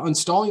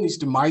installing these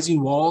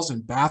demising walls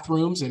and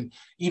bathrooms, and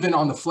even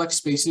on the flex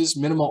spaces,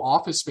 minimal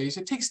office space,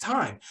 it takes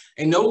time.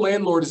 And no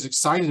landlord is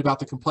excited about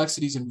the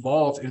complexities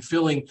involved in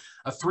filling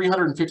a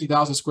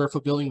 350,000 square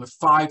foot building with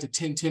 5 to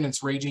 10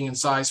 tenants ranging in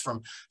size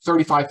from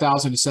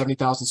 35,000 to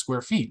 70,000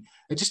 square feet.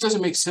 It just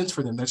doesn't make sense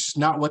for them. That's just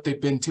not what they've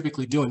been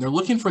typically doing. They're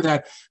looking for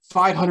that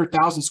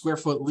 500,000 square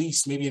foot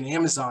lease, maybe an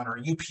Amazon or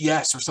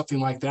UPS or something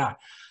like that.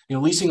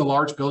 Leasing a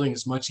large building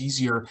is much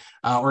easier,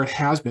 or it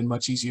has been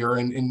much easier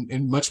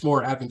and much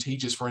more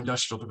advantageous for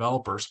industrial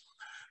developers.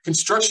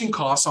 Construction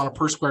costs on a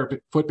per square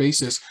foot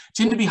basis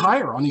tend to be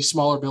higher on these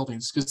smaller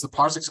buildings because the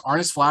projects aren't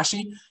as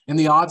flashy, and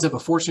the odds of a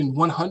Fortune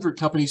 100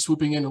 company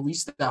swooping in to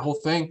lease that whole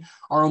thing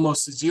are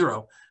almost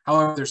zero.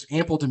 However, there's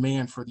ample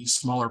demand for these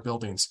smaller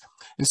buildings.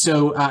 And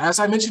so, as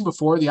I mentioned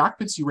before, the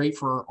occupancy rate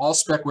for all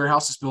spec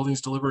warehouses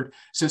buildings delivered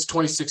since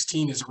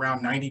 2016 is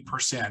around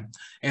 90%.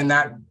 And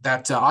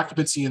that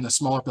occupancy in the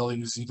smaller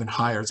buildings is even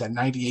higher. It's at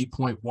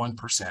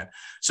 98.1%.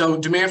 So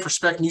demand for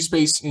spec new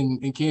space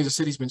in Kansas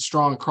City has been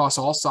strong across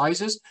all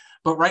sizes.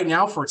 But right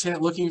now, for a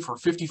tenant looking for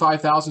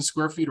 55,000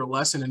 square feet or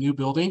less in a new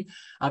building,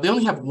 they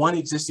only have one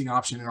existing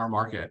option in our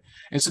market.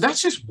 And so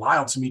that's just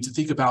wild to me to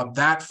think about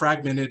that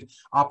fragmented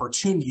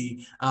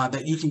opportunity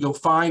that you can go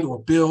find or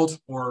build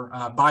or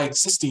buy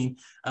existing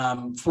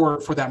for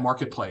that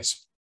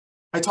marketplace.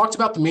 I talked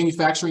about the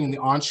manufacturing and the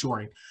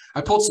onshoring.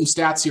 I pulled some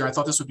stats here. I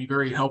thought this would be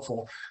very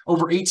helpful.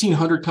 Over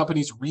 1,800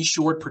 companies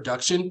reshored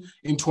production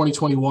in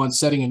 2021,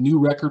 setting a new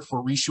record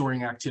for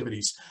reshoring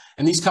activities.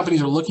 And these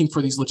companies are looking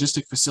for these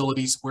logistic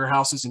facilities,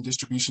 warehouses, and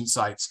distribution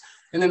sites.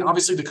 And then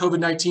obviously the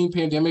COVID-19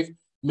 pandemic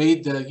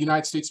made the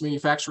United States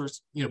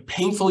manufacturers,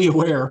 painfully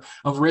aware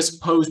of risk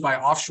posed by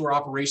offshore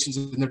operations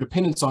and their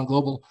dependence on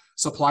global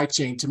supply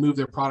chain to move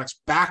their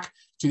products back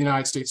to the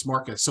United States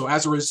market. So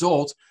as a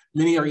result,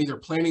 many are either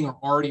planning or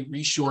already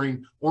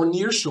reshoring or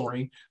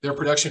nearshoring their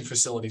production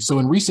facilities. So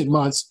in recent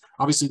months,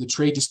 obviously the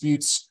trade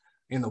disputes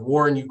and the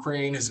war in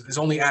Ukraine has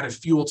only added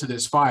fuel to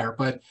this fire.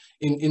 But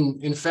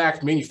in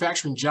fact,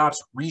 manufacturing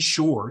jobs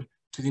reshored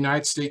to the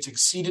United States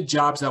exceeded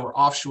jobs that were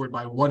offshored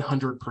by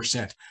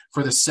 100%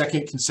 for the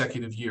second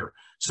consecutive year.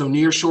 So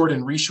nearshored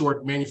and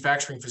reshored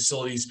manufacturing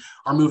facilities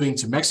are moving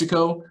to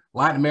Mexico,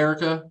 Latin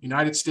America,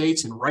 United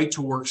States, and right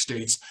to work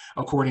states,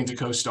 according to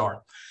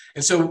CoStar.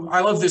 And so I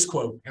love this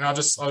quote, and I'll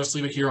just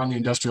leave it here on the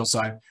industrial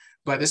side.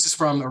 But this is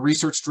from a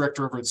research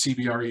director over at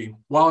CBRE.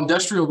 While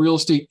industrial real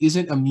estate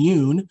isn't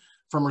immune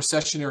from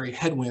recessionary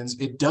headwinds,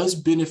 it does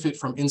benefit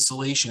from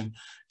insulation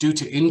due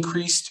to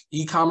increased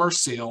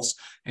e-commerce sales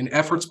and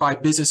efforts by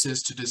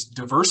businesses to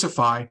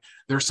diversify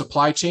their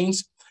supply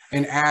chains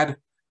and add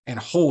and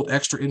hold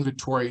extra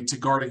inventory to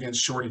guard against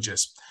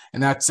shortages.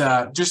 And that's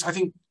just, I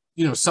think,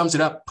 sums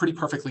it up pretty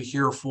perfectly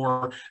here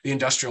for the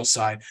industrial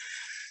side.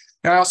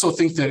 And I also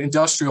think that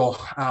industrial,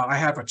 I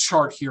have a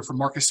chart here from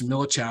Marcus and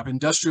Millichap.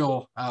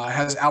 Industrial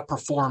has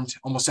outperformed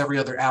almost every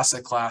other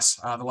asset class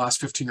the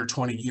last 15 or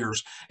 20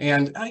 years.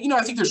 And,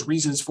 I think there's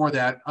reasons for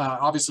that.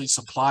 Obviously,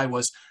 supply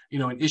was,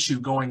 an issue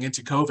going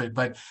into COVID,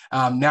 but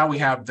now we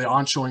have the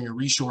onshoring and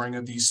reshoring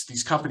of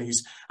these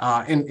companies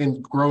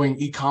and growing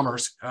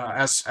e-commerce,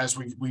 as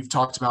we've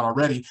talked about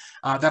already,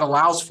 that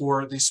allows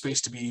for this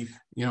space to be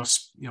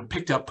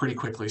picked up pretty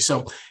quickly.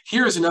 So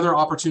here is another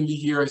opportunity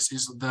here is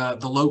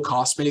the low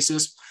cost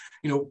basis.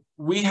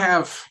 We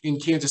have in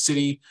Kansas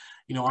City,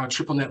 on a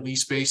triple net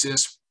lease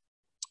basis,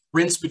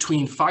 rents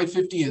between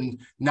 $550 and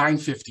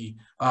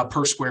 $950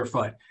 per square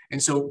foot.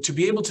 And so to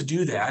be able to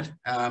do that,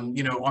 on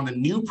the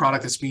new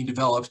product that's being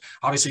developed,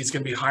 obviously it's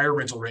going to be a higher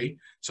rental rate,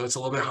 so it's a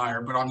little bit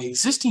higher. But on the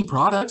existing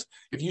product,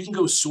 if you can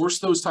go source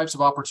those types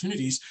of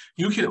opportunities,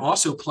 you can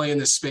also play in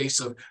this space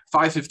of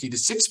 $550 to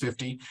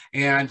 $650.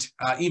 And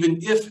even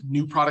if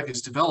new product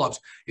is developed,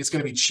 it's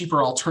going to be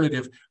cheaper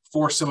alternative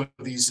for some of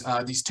these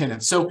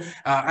tenants. So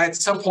at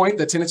some point,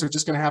 the tenants are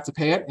just going to have to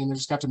pay it, and they're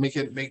just going to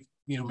have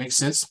to make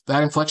sense.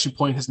 That inflection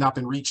point has not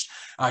been reached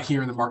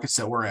here in the markets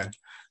that we're in.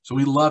 So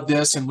we love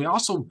this, and we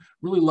also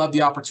really love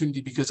the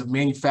opportunity because of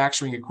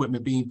manufacturing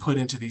equipment being put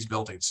into these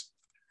buildings.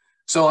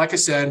 So like I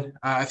said,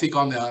 I think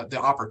on the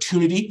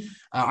opportunity,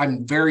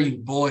 I'm very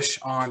bullish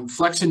on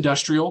flex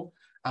industrial,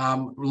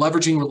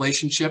 leveraging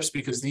relationships,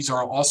 because these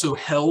are also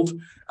held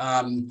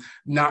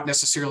not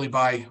necessarily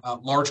by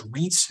large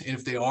REITs. And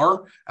if they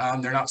are,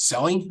 they're not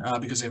selling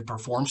because they've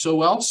performed so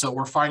well. So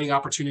we're finding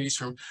opportunities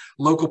from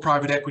local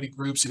private equity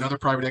groups and other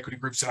private equity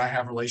groups that I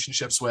have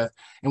relationships with.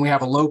 And we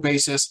have a low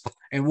basis.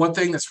 And one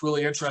thing that's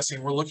really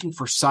interesting, we're looking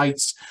for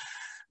sites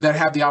that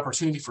have the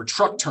opportunity for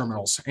truck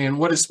terminals. And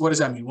what does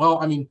that mean? Well,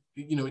 I mean,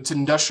 it's an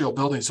industrial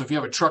building. So if you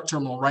have a truck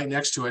terminal right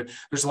next to it,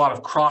 there's a lot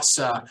of cross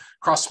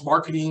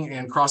marketing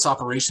and cross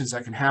operations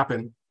that can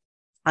happen.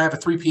 I have a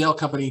 3PL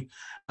company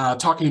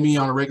talking to me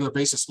on a regular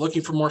basis,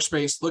 looking for more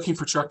space, looking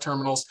for truck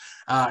terminals,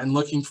 and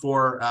looking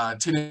for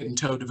tenant and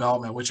tow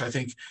development, which I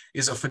think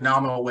is a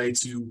phenomenal way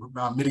to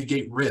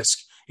mitigate risk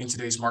in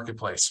today's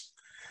marketplace.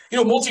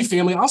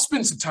 Multifamily, I'll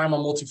spend some time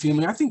on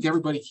multifamily. I think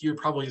everybody here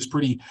probably is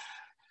pretty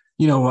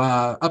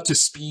up to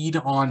speed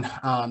on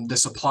the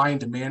supply and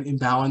demand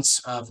imbalance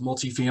of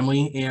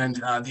multifamily and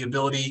the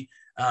ability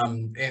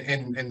and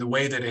the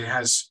way that it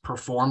has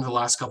performed the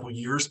last couple of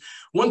years.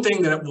 One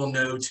thing that we'll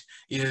note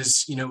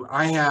is,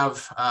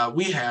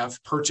 we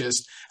have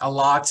purchased a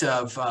lot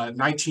of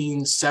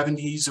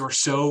 1970s or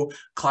so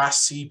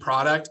Class C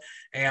product.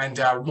 And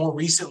more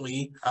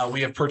recently,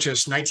 we have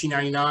purchased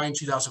 1999,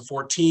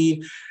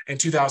 2014, and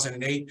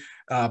 2008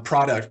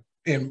 product.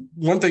 And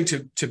one thing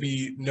to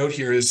be note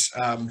here is,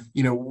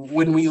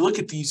 when we look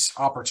at these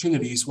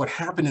opportunities, what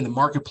happened in the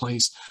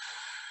marketplace,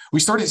 we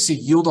started to see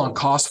yield on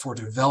cost for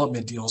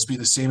development deals be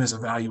the same as a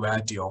value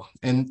add deal.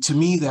 And to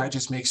me, that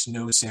just makes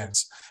no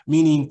sense,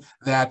 meaning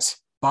that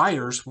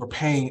buyers were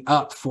paying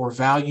up for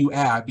value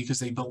add because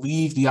they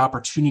believe the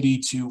opportunity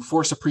to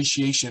force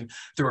appreciation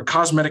through a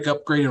cosmetic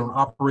upgrade or an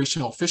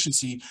operational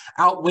efficiency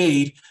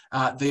outweighed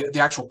the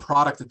actual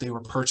product that they were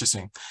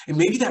purchasing. And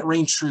maybe that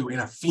rang true in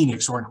a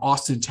Phoenix or in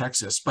Austin,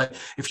 Texas. But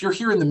if you're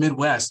here in the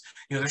Midwest,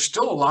 there's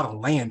still a lot of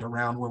land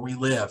around where we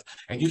live,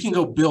 and you can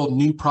go build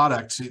new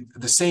products,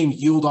 the same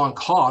yield on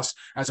cost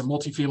as a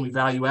multifamily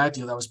value add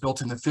deal that was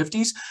built in the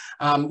 50s.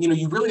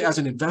 You really, as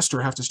an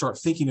investor, have to start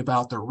thinking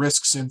about the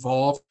risks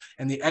involved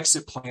and the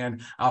exit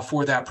plan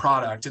for that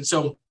product. And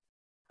so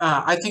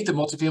I think the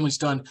multifamily's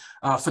done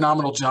a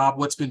phenomenal job.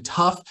 What's been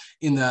tough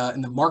in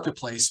the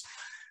marketplace,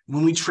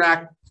 when we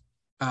track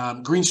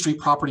Green Street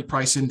Property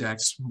Price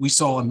Index, we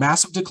saw a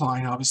massive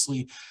decline,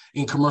 obviously,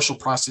 in commercial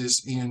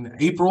prices in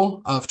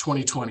April of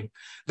 2020.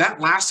 That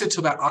lasted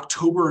till about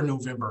October or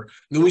November.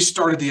 And then we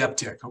started the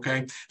uptick,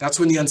 okay? That's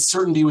when the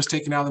uncertainty was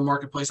taken out of the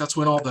marketplace. That's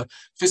when all the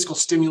fiscal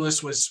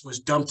stimulus was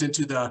dumped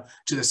into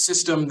the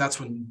system. That's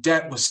when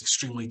debt was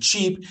extremely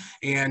cheap,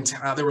 and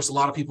there was a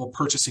lot of people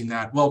purchasing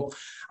that. Well,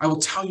 I will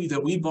tell you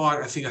that we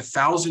bought, I think,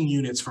 1,000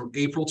 units from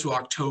April to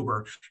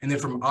October. And then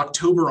from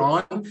October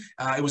on,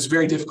 it was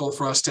very difficult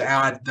for us to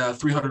add the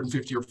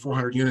 350 or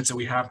 400 units that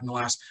we have in the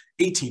last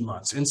 18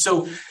 months. And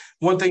so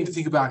one thing to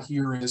think about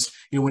here is,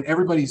 when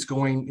everybody's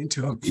going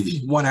into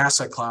one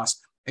asset class,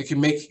 it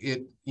can make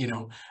it,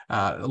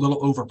 a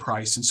little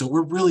overpriced. And so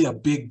we're really a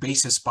big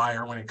basis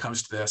buyer when it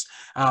comes to this.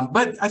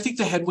 But I think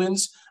the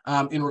headwinds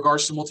in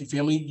regards to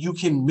multifamily, you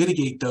can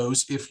mitigate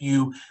those if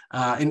you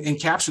and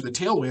capture the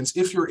tailwinds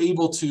if you're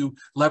able to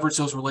leverage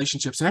those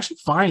relationships and actually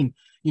find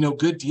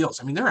good deals.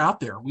 I mean, they're out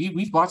there.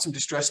 We've bought some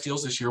distressed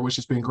deals this year, which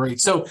has been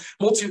great. So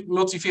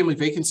multifamily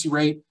vacancy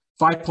rate,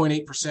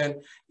 5.8%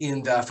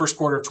 in the first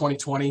quarter of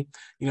 2020.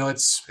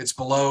 It's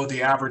below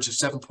the average of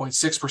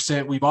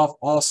 7.6%. We've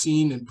all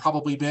seen and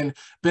probably been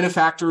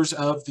benefactors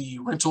of the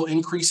rental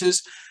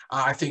increases.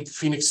 I think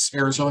Phoenix,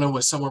 Arizona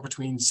was somewhere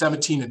between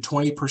 17 and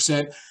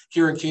 20%.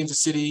 Here in Kansas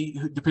City,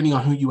 depending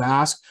on who you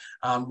ask,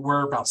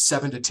 we're about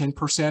 7 to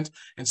 10%.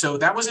 And so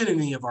that wasn't in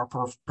any of our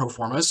pro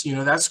formas.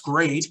 That's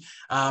great.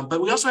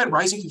 But we also had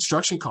rising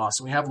construction costs,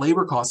 and we have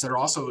labor costs that are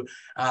also,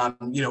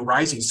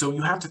 rising. So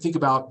you have to think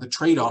about the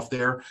trade-off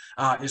there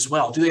as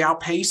well. Do they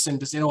outpace, and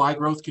does NOI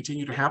growth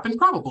continue to happen?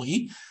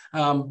 Probably.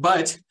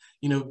 But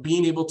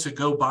being able to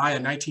go buy a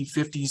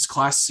 1950s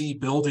Class C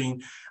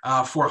building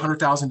for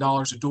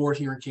 $100,000 a door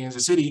here in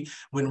Kansas City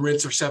when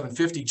rents are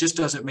 $750 just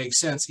doesn't make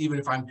sense, even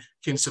if I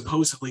can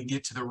supposedly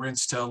get to the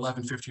rents to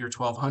 $1,150 or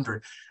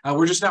 $1,200.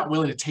 We're just not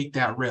willing to take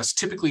that risk.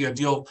 Typically, a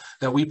deal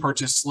that we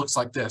purchase looks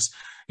like this.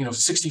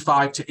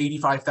 65 to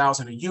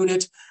 85,000 a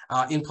unit.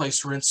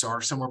 In-place rents are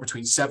somewhere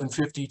between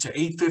 750 to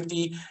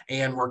 850,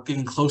 and we're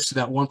getting close to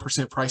that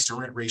 1% price to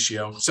rent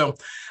ratio. So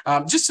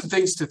just some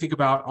things to think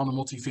about on the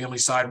multifamily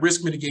side.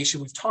 Risk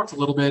mitigation, we've talked a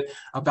little bit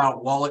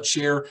about wallet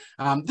share.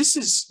 This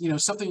is,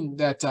 something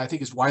that I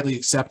think is widely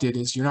accepted,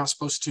 is you're not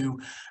supposed to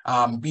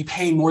be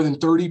paying more than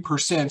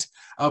 30%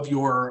 of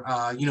your,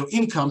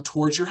 income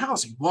towards your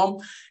housing.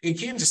 Well, in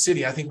Kansas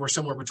City, I think we're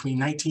somewhere between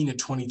 19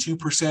 and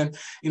 22%.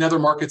 In other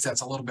markets,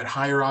 that's a little bit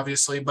higher,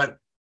 obviously, but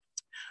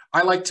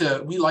we like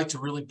to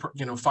really,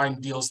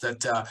 find deals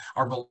that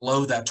are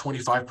below that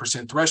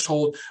 25%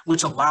 threshold,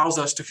 which allows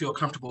us to feel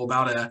comfortable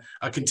about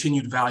a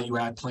continued value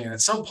add plan.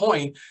 At some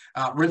point,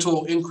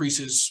 rental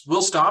increases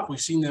will stop. We've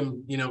seen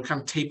them,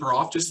 kind of taper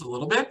off just a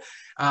little bit.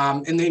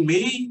 And they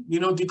may,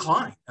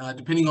 decline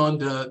depending on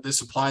the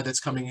supply that's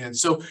coming in.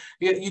 So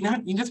you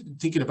have to be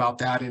thinking about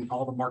that in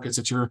all the markets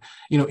that you're,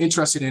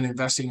 interested in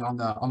investing on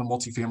the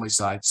multifamily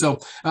side. So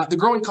the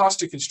growing cost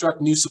to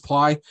construct new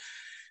supply.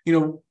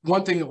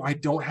 One thing that I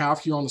don't have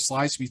here on the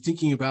slides to be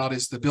thinking about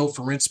is the build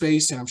for rent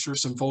space. And I'm sure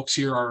some folks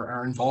here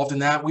are involved in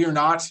that. We are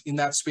not in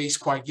that space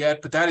quite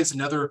yet, but that is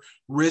another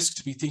risk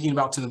to be thinking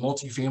about to the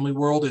multifamily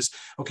world is,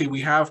 okay,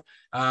 we have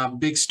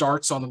big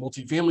starts on the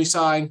multifamily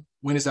side.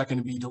 When is that going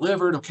to be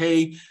delivered?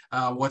 Okay,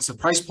 what's the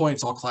price point?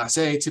 It's all Class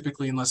A,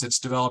 typically, unless it's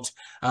developed,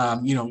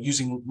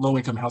 using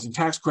low-income housing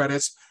tax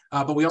credits.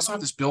 But we also have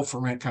this build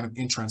for rent kind of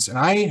entrance. And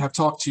I have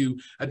talked to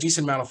a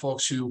decent amount of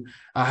folks who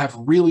have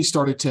really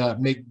started to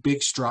make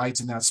big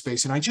strides in that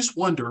space. And I just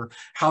wonder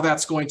how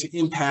that's going to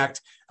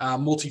impact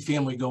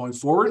multifamily going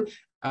forward,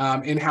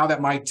 and how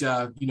that might,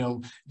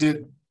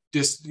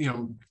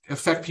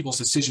 affect people's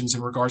decisions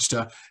in regards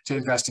to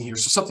investing here.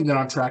 So something that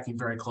I'm tracking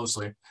very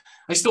closely.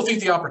 I still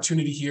think the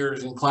opportunity here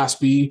is in Class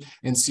B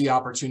and C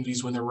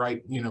opportunities when they're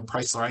right,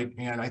 priced right.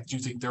 And I do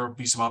think there will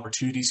be some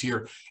opportunities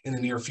here in the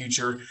near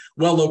future.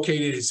 Well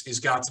located is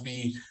got to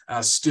be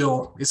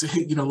still,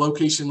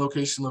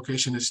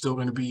 location is still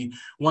going to be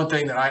one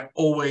thing that I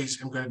always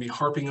am going to be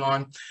harping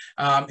on.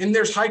 And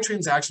there's high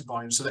transaction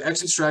volume. So the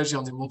exit strategy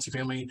on the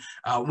multifamily,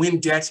 when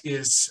debt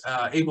is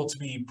able to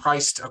be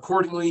priced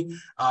accordingly,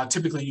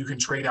 typically you can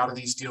trade out of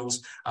these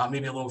deals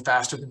maybe a little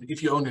faster than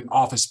if you owned an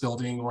office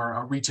building or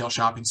a retail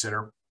shopping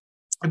center.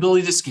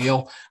 Ability to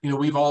scale.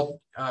 We've all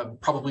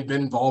probably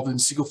been involved in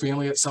single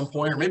family at some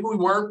point, or maybe we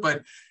weren't,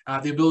 but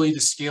the ability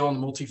to scale on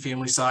the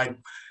multifamily side.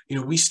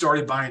 We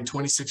started buying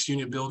 26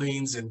 unit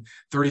buildings and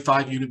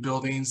 35 unit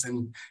buildings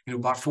and,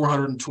 about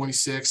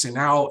 426. And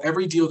now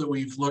every deal that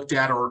we've looked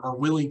at or are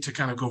willing to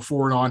kind of go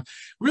forward on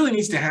really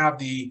needs to have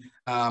the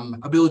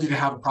ability to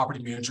have a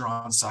property manager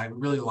on site. We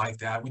really like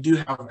that. We do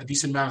have a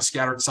decent amount of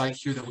scattered site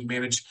here that we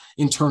manage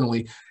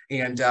internally.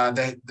 And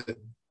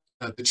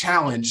the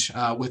challenge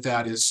with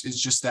that is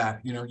just that,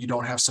 you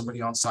don't have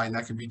somebody on site, and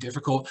that can be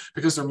difficult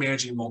because they're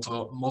managing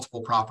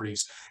multiple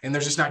properties and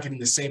they're just not getting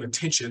the same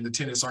attention. The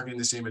tenants aren't getting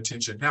the same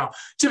attention. Now,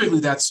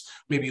 typically that's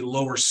maybe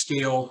lower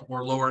scale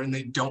or lower, and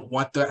they don't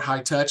want that high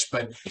touch,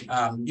 but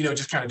it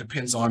just kind of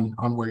depends on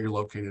where you're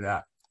located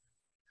at.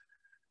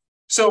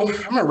 So I'm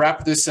going to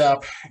wrap this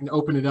up and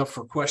open it up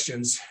for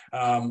questions.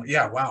 Wow,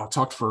 I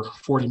talked for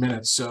 40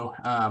 minutes. So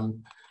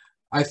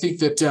I think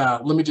that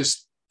let me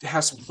just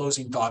have some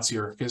closing thoughts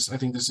here because I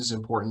think this is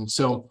important.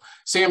 So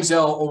Sam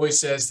Zell always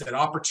says that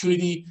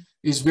opportunity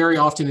is very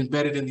often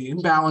embedded in the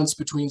imbalance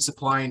between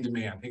supply and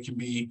demand. It can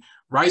be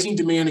rising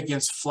demand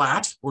against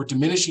flat or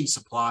diminishing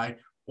supply,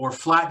 or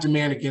flat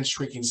demand against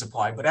shrinking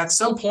supply. But at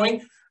some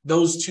point,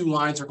 those two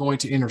lines are going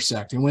to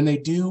intersect. And when they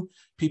do,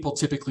 people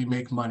typically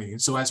make money.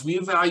 And so as we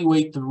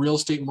evaluate the real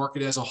estate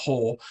market as a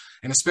whole,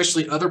 and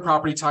especially other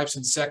property types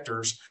and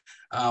sectors,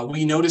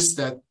 we notice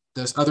that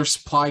those other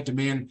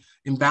supply-demand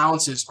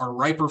imbalances are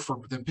riper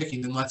for the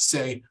picking than, let's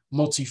say,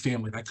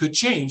 multifamily. That could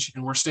change,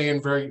 and we're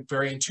staying very,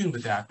 very in tune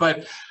with that.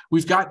 But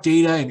we've got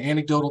data and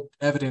anecdotal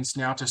evidence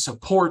now to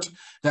support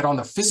that on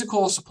the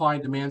physical supply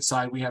and demand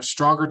side, we have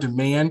stronger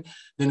demand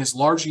than is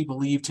largely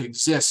believed to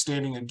exist,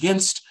 standing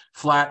against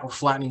flat or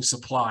flattening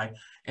supply.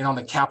 And on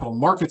the capital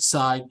market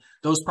side,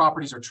 those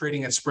properties are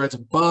trading at spreads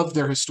above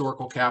their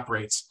historical cap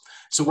rates.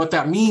 So what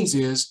that means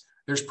is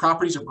there's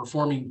properties are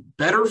performing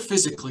better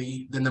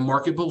physically than the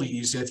market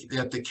believes,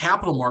 that the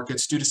capital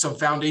markets, due to some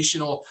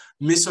foundational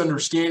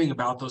misunderstanding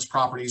about those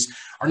properties,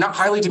 are not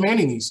highly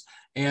demanding these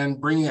and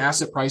bringing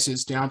asset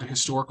prices down to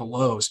historical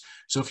lows.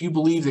 So if you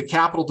believe that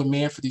capital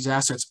demand for these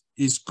assets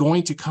is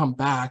going to come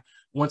back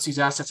once these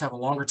assets have a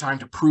longer time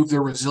to prove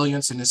their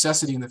resilience and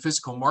necessity in the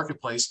physical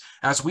marketplace,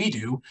 as we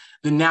do,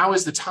 then now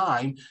is the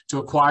time to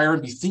acquire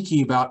and be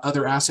thinking about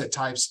other asset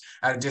types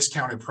at a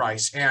discounted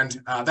price.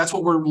 And that's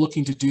what we're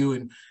looking to do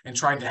and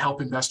trying to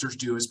help investors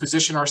do, is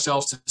position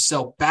ourselves to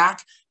sell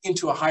back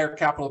into a higher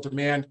capital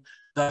demand,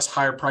 thus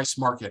higher price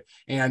market.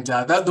 And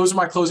those are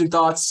my closing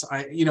thoughts.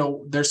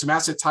 There's some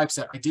asset types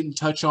that I didn't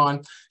touch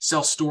on,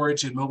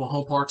 self-storage and mobile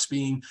home parks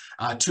being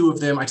two of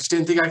them. I just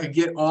didn't think I could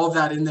get all of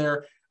that in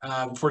there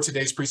for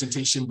today's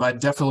presentation, but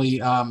definitely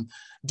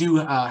do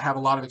have a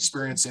lot of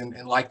experience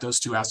and like those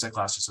two asset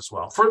classes as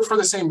well, for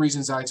the same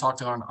reasons I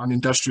talked on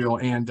industrial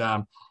and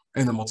the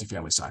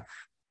multifamily side.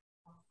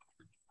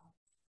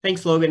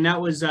 Thanks, Logan.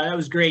 That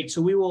was great.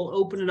 So we will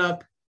open it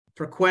up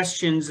for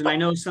questions, and I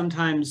know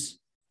sometimes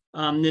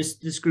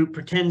this group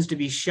pretends to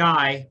be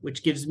shy,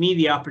 which gives me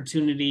the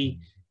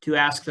opportunity to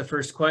ask the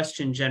first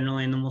question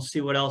generally, and then we'll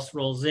see what else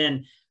rolls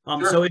in.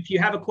 Sure. So if you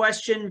have a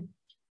question,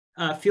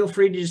 feel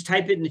free to just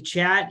type it in the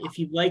chat. If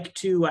you'd like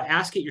to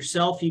ask it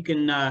yourself, you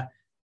can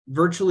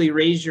virtually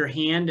raise your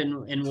hand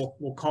and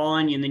we'll call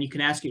on you, and then you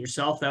can ask it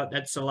yourself.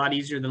 That's a lot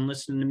easier than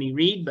listening to me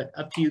read, but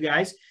up to you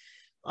guys.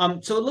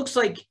 So it looks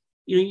like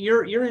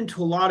you're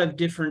into a lot of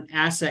different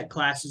asset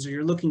classes, or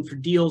you're looking for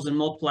deals in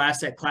multiple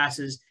asset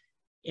classes.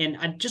 And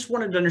I just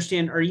wanted to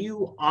understand, are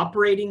you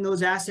operating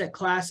those asset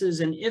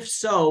classes? And if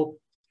so,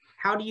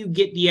 how do you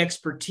get the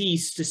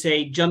expertise to,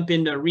 say, jump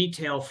into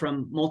retail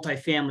from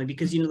multifamily?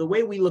 Because, the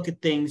way we look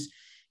at things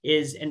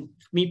is, and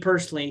me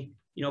personally,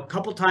 a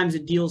couple times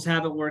that deals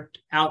haven't worked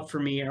out for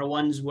me are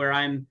ones where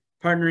I'm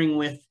partnering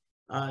with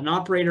an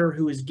operator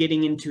who is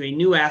getting into a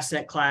new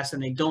asset class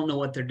and they don't know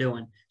what they're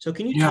doing. So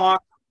can you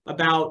talk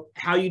about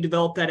how you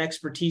develop that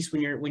expertise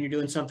when you're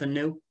doing something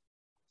new?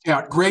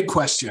 Yeah, great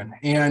question.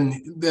 And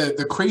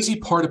the crazy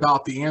part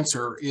about the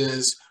answer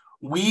is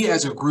we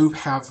as a group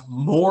have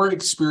more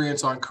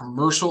experience on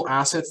commercial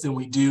assets than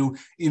we do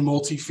in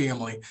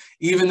multifamily,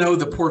 even though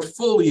the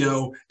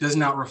portfolio does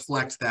not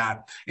reflect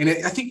that. And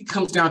I think it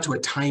comes down to a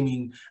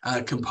timing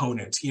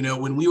component.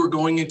 When we were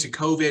going into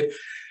COVID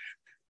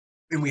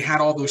and we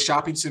had all those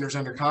shopping centers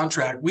under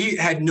contract, we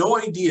had no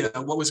idea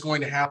what was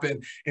going to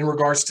happen in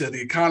regards to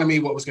the economy,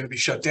 what was going to be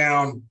shut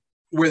down,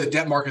 where the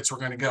debt markets were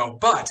going to go.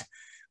 But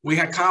we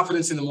had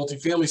confidence in the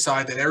multifamily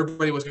side that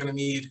everybody was going to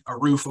need a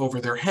roof over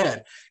their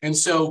head. And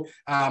so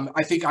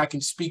I think I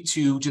can speak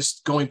to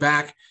just going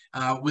back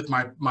with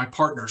my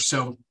partners.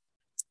 So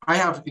I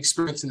have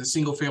experience in the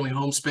single family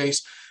home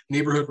space,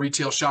 neighborhood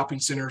retail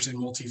shopping centers, and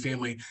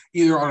multifamily,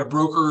 either on a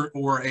broker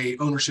or a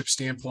ownership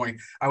standpoint.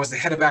 I was the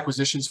head of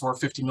acquisitions for a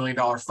 $50 million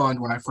fund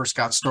when I first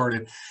got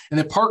started. And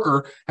then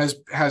Parker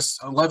has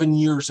 11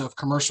 years of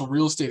commercial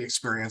real estate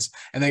experience,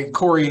 and then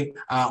Corey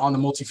on the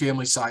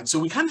multifamily side. So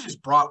we kind of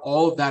just brought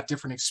all of that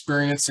different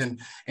experience and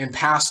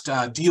past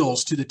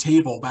deals to the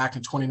table back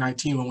in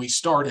 2019 when we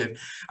started.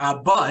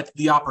 But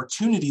the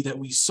opportunity that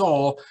we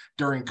saw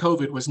during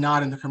COVID was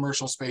not in the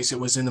commercial space, it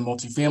was in the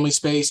multifamily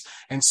space.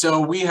 And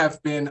so we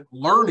have been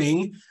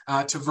learning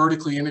to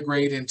vertically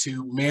integrate and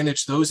to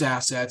manage those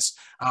assets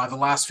the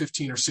last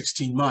 15 or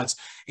 16 months.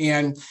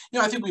 And,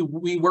 I think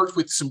we worked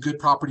with some good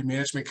property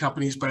management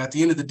companies, but at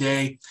the end of the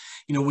day,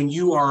 when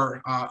you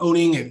are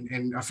owning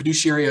and a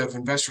fiduciary of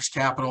investors'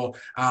 capital,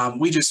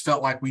 we just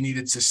felt like we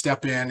needed to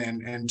step in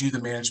and do the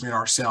management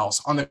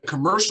ourselves. On the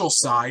commercial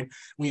side,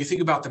 when you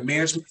think about the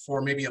management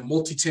for maybe a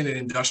multi-tenant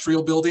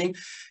industrial building,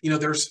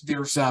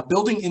 there's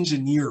building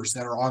engineers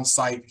that are on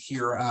site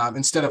here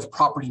instead of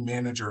property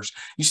managers.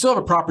 You still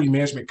have a property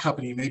management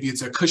company. Maybe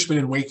it's a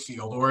Cushman &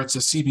 Wakefield, or it's a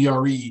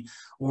CBRE,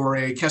 or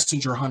a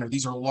Kessinger Hunter.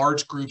 These are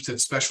large groups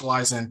that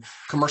specialize in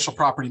commercial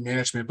property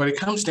management, but it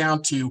comes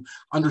down to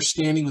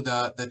understanding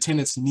the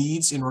tenant's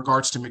needs in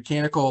regards to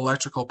mechanical,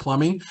 electrical,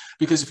 plumbing,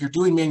 because if you're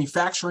doing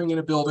manufacturing in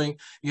a building,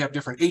 you have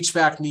different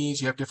HVAC needs,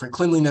 you have different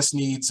cleanliness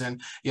needs,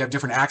 and you have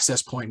different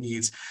access point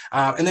needs.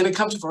 And then it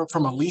comes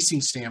from a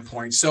leasing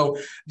standpoint. So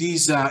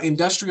these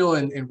industrial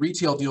and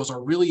retail deals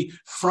are really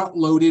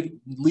front-loaded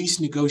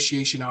lease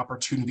negotiation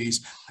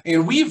opportunities.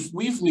 And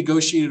we've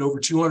negotiated over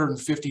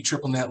 250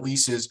 triple net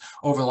leases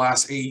over the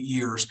last 8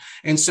 years.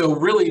 And so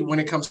really when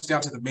it comes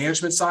down to the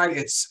management side,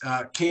 it's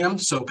CAM,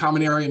 so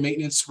common area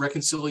maintenance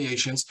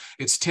reconciliations,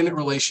 it's tenant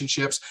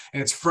relationships,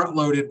 and it's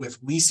front-loaded with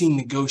leasing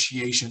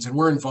negotiations. And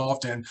we're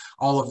involved in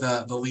all of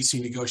the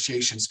leasing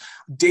negotiations.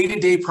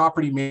 Day-to-day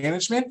property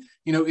management,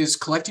 is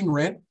collecting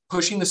rent,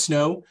 pushing the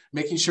snow,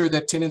 making sure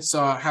that tenants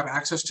have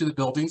access to the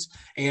buildings.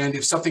 And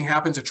if something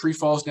happens, a tree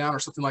falls down or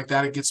something like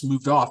that, it gets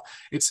moved off.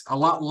 It's a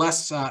lot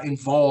less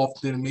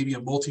involved than maybe a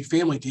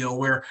multifamily deal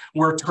where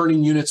we're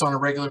turning units on a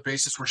regular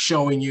basis, we're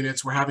showing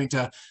units, we're having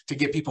to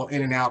get people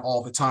in and out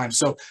all the time.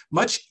 So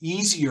much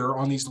easier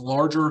on these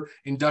larger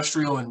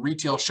industrial and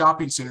retail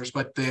shopping centers,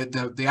 but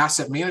the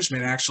asset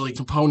management actually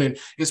component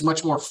is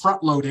much more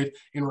front-loaded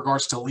in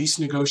regards to lease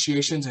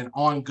negotiations and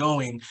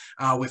ongoing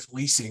with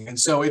leasing. And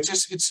so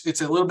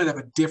it's a little bit of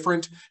a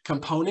different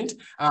component,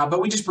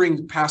 but we just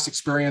bring past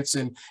experience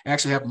and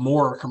actually have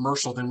more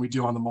commercial than we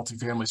do on the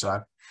multifamily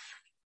side.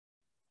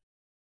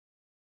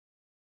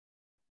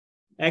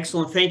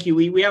 Excellent. Thank you.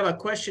 We have a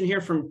question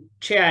here from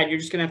Chad. You're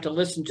just going to have to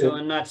listen to him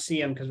and not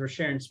see him because we're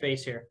sharing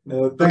space here.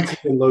 No, thanks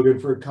again, Logan,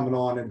 for coming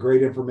on and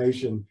great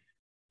information.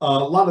 A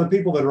lot of the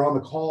people that are on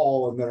the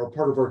call and that are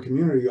part of our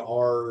community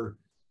are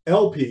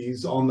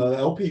LPs on the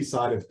LP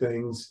side of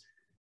things.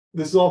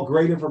 This is all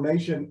great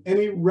information.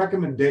 Any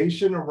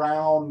recommendation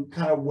around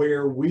kind of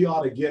where we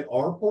ought to get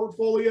our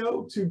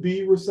portfolio to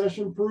be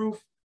recession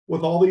proof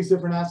with all these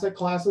different asset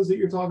classes that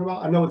you're talking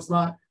about? I know it's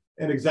not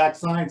an exact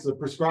science, a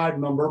prescribed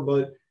number,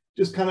 but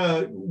just kind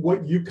of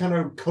what you kind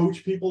of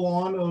coach people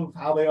on of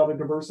how they ought to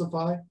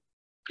diversify.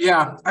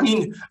 Yeah, I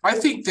mean, I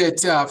think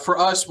that for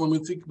us, when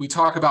we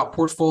talk about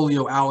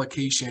portfolio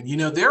allocation,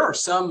 there are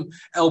some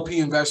LP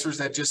investors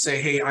that just say,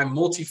 hey, I'm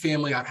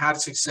multifamily, I've had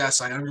success,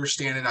 I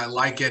understand it, I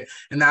like it,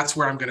 and that's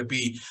where I'm going to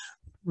be.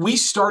 We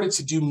started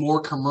to do more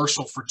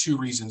commercial for two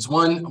reasons.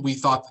 One, we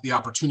thought that the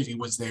opportunity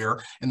was there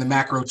and the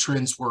macro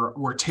trends were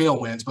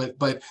tailwinds.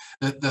 But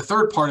the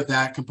third part of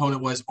that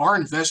component was our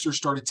investors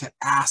started to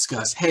ask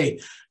us, hey,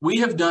 we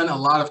have done a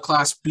lot of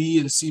Class B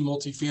and C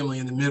multifamily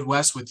in the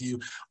Midwest with you.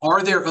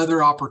 Are there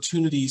other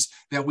opportunities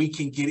that we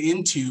can get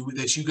into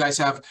that you guys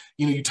have?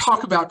 You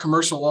talk about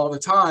commercial all the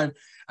time,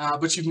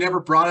 but you've never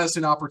brought us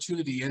an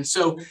opportunity. And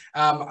so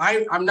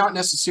I'm not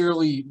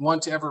necessarily one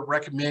to ever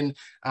recommend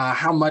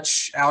how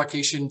much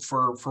allocation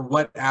for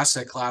what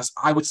asset class.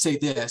 I would say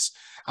this.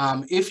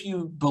 If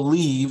you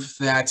believe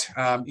that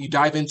you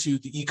dive into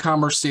the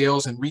e-commerce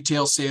sales and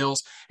retail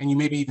sales, and you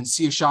maybe even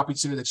see a shopping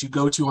center that you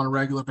go to on a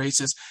regular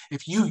basis,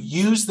 if you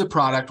use the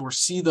product or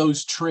see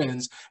those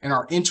trends and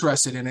are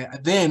interested in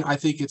it, then I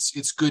think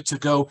it's good to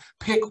go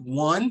pick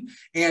one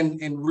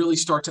and really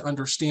start to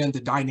understand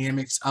the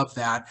dynamics of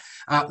that.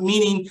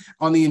 Meaning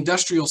on the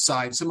industrial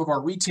side, some of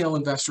our retail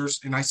investors,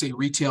 and I say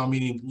retail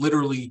meaning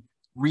literally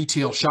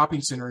retail shopping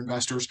center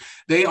investors,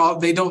 they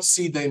don't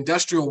see the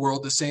industrial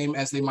world the same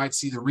as they might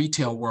see the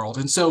retail world.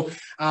 And so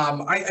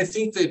I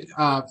think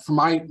that from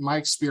my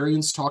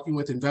experience talking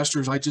with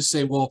investors, I just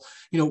say, well,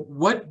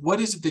 what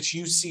is it that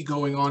you see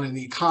going on in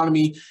the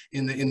economy,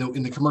 in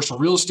the commercial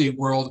real estate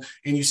world,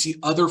 and you see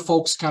other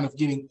folks kind of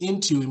getting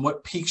into, and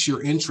what piques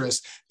your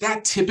interest?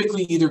 That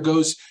typically either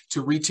goes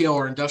to retail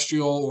or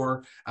industrial,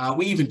 or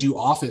we even do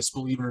office,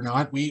 believe it or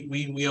not.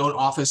 We own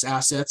office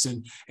assets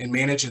and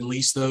manage and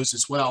lease those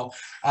as well.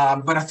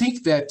 But I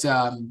think that,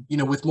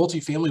 with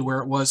multifamily, where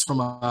it was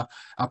from a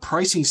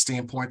pricing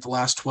standpoint the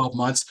last 12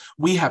 months,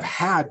 we have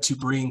had to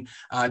bring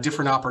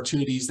different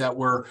opportunities that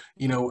were,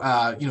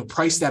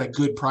 priced at a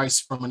good price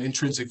from an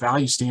intrinsic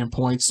value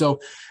standpoint. So,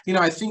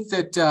 I think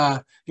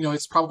that,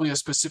 it's probably a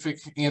specific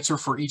answer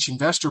for each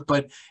investor,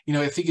 but,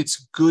 I think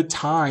it's good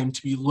time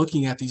to be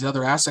looking at these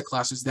other asset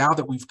classes now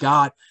that we've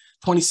got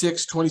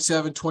 26,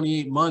 27,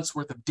 28 months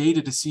worth of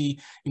data to see,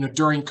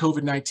 during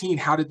COVID-19,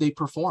 how did they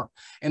perform?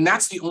 And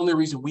that's the only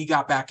reason we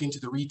got back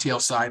into the retail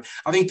side.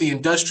 I think the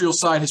industrial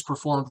side has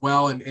performed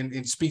well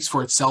and speaks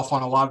for itself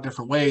on a lot of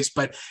different ways,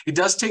 but it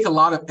does take a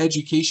lot of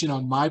education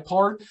on my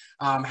part,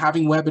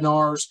 having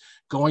webinars,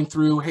 going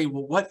through, hey,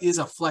 well, what is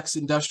a flex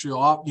industrial,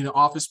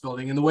 office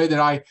building? And the way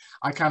that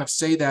I kind of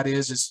say that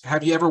is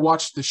have you ever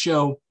watched the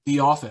show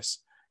The Office?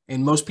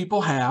 and most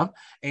people have.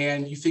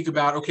 And you think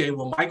about, okay,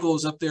 well, Michael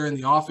is up there in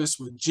the office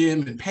with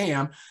Jim and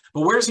Pam,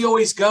 but where's he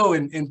always go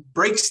and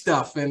break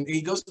stuff? And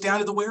he goes down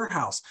to the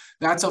warehouse.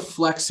 That's a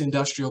flex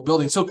industrial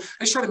building. So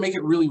I just try to make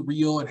it really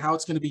real and how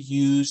it's going to be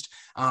used.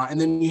 And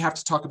then you have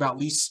to talk about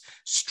lease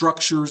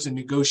structures and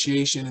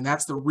negotiation. And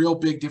that's the real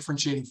big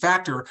differentiating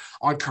factor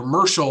on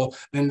commercial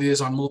than it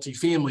is on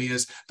multifamily,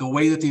 is the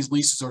way that these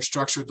leases are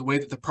structured, the way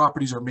that the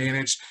properties are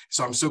managed.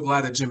 So I'm so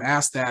glad that Jim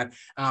asked that.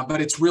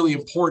 But it's really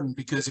important,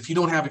 because if you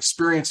don't have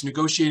experience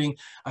negotiating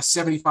a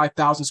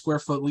 75,000 square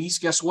foot lease,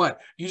 guess what?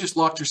 You just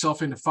locked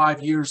yourself into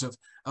 5 years of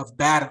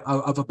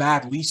a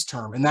bad lease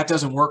term. And that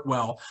doesn't work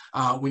well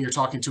when you're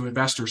talking to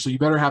investors. So you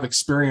better have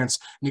experience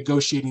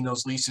negotiating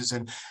those leases,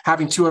 and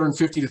having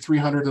 250 to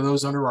 300 of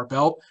those under our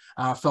belt,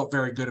 felt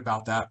very good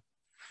about that.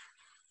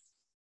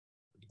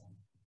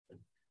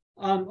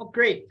 Oh,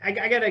 great. I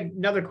got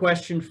another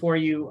question for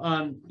you.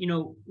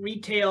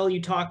 Retail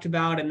you talked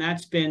about, and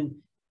that's been,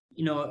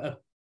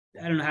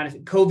 I don't know how to say,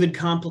 COVID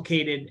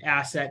complicated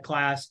asset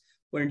class,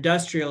 where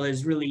industrial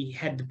has really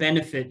had the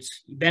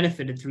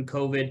benefited through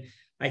COVID.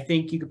 I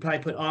think you could probably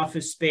put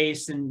office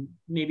space and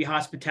maybe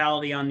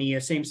hospitality on the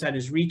same side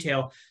as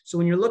retail. So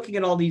when you're looking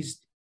at all these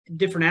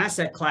different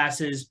asset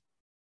classes,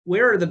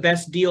 where are the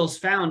best deals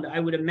found? I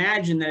would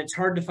imagine that it's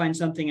hard to find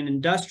something in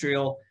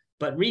industrial,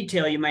 but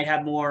retail, you might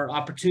have more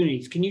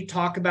opportunities. Can you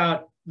talk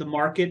about the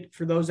market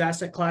for those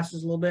asset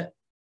classes a little bit?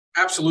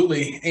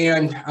 Absolutely.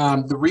 And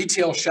the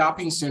retail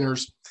shopping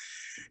centers,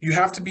 you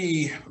have to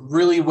be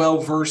really well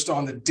versed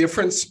on the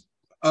difference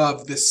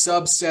of the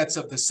subsets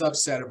of the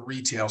subset of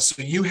retail.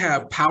 So you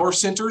have power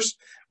centers,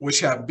 which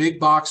have big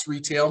box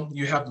retail.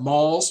 You have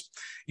malls,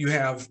 you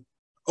have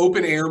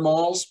open air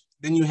malls,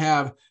 then you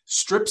have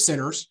strip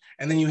centers,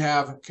 and then you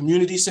have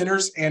community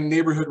centers and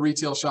neighborhood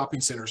retail shopping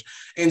centers.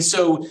 And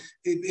so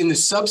in the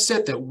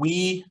subset that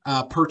we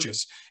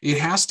purchase, it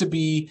has to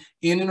be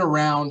in and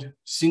around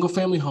single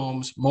family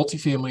homes,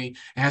 multifamily.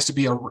 It has to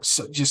be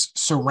just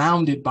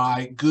surrounded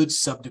by good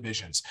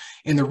subdivisions.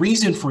 And the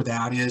reason for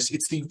that is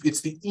it's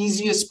the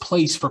easiest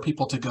place for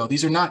people to go.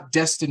 These are not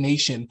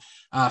destination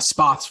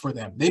spots for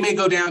them. They may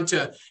go down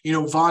to,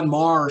 Von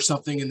Mar or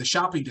something in the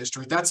shopping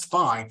district. That's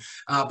fine.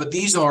 But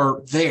these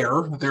are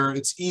there.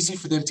 It's easy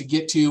for them to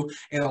get to.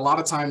 And a lot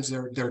of times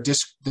they're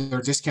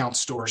discount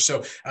stores.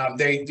 So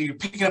you're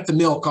picking up the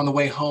milk on the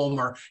way home,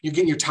 or you're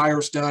getting your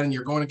tires done, and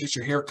you're going to get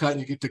your hair cut, and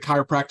you get the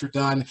chiropractor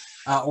done,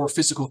 or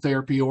physical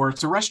therapy, or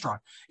it's a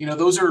restaurant.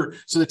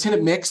 So the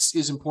tenant mix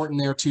is important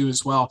there too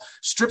as well.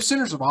 Strip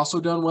centers have also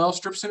done well.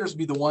 Strip centers would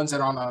be the ones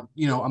that are on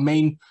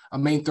a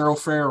main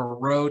thoroughfare or a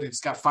road.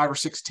 It's got 5 or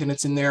 6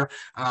 tenants in there,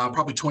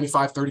 probably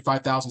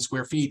 35,000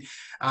 square feet.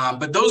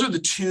 But those are the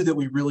two that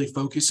we really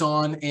focus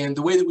on. And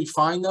the way that we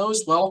find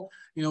those, well,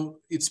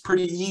 it's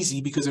pretty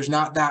easy, because there's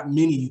not that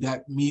many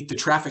that meet the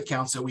traffic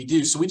counts that we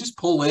do. So we just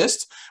pull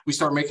lists, we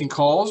start making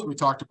calls, we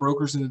talk to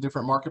brokers in the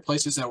different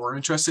marketplaces that we're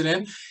interested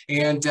in,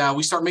 and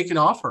we start making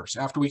offers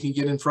after we can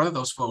get in front of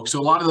those folks. So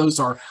a lot of those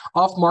are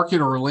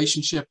off-market or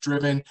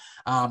relationship-driven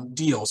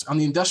deals. On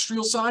the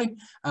industrial side,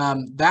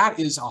 that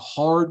is a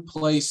hard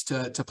place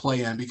to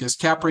play in, because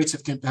cap rates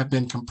have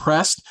been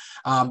compressed,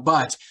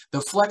 but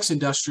the flex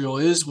industrial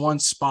is one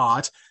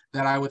spot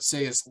that I would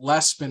say is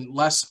been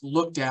less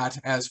looked at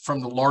as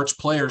from the large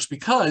players,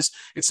 because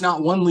it's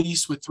not one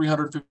lease with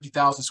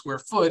 350,000 square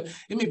foot.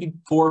 It may be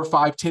 4 or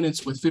 5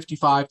 tenants with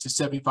 55 to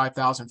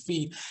 75,000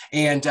 feet.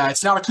 And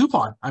it's not a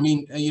coupon.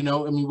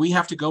 We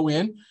have to go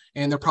in,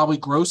 and they're probably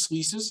gross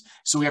leases.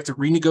 So we have to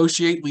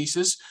renegotiate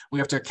leases. We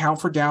have to account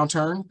for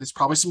downturn. There's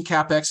probably some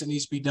CapEx that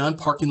needs to be done,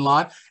 parking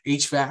lot,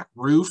 HVAC,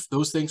 roof,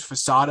 those things,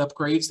 facade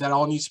upgrades, that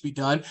all needs to be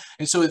done.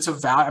 And so it's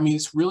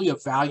it's really a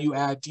value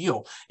add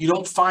deal. You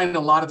don't find a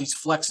lot of these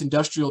flex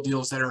industrial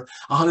deals that are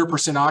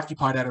 100%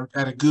 occupied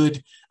at a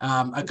good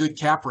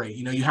cap rate.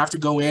 You have to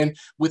go in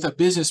with a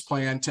business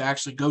plan to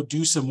actually go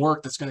do some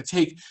work that's going to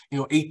take,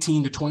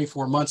 18 to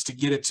 24 months to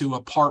get it to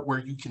a part where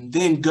you can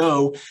then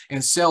go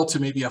and sell to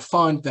maybe a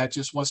fund that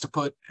just wants to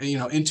put,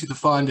 into the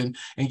fund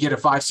and get a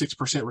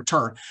 5-6%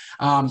 return.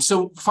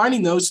 So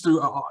finding those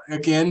through,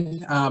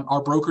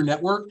 our broker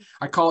network,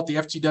 I call it the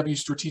FTW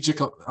Strategic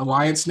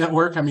Alliance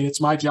Network.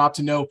 It's my job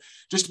to know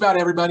just about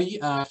everybody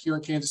here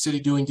in Kansas City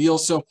doing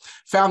deals. So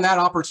found that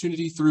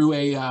opportunity through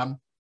a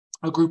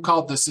group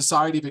called the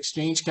Society of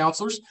Exchange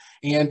Counselors.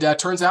 And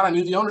turns out I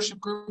knew the ownership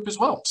group as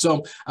well.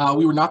 So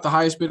we were not the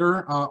highest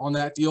bidder on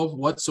that deal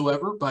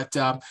whatsoever, but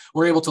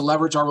we're able to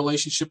leverage our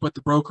relationship with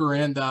the broker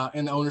and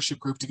the ownership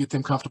group to get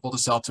them comfortable to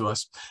sell to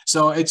us.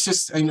 So it's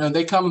just,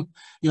 they come,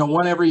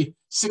 one every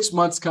 6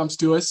 months comes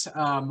to us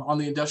on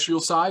the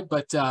industrial side,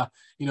 but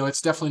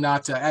it's definitely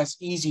not as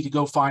easy to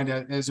go find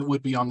as it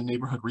would be on the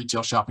neighborhood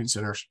retail shopping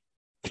centers.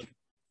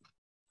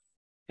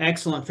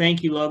 Excellent.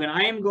 Thank you, Logan.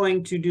 I am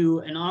going to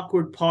do an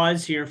awkward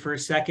pause here for a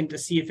second to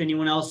see if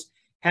anyone else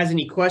has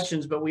any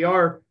questions, but we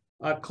are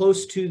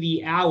close to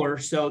the hour.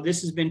 So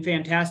this has been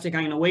fantastic.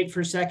 I'm going to wait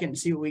for a second and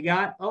see what we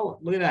got. Oh,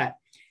 look at that.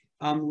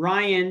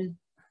 Ryan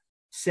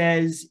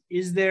says,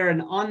 is there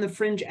an on the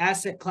fringe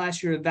asset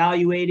class you're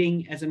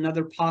evaluating as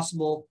another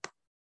possible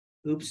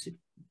Oops,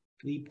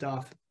 leaped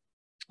off.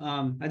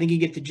 I think you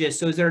get the gist.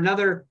 So is there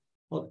another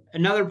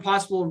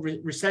possible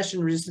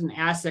recession resistant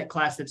asset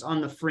class that's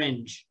on the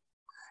fringe?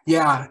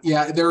 Yeah,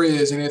 there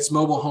is, and it's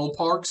mobile home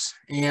parks.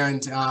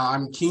 And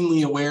I'm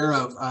keenly aware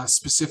of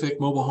specific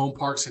mobile home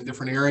parks in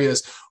different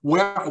areas.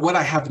 What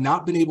I have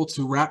not been able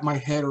to wrap my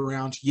head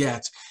around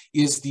yet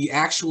is the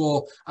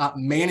actual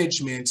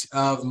management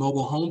of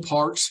mobile home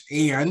parks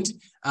and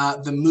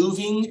the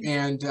moving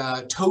and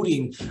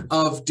toting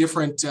of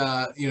different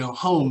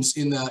homes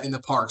in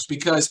the parks.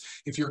 Because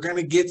if you're going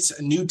to get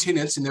new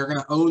tenants and they're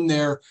going to own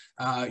their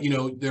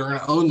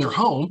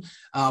home,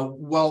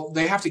 well,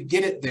 they have to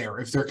get it there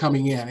if they're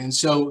coming in. And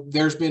so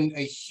there's been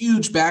a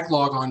huge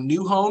backlog on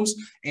new homes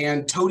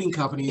and toting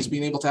companies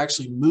being able to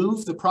actually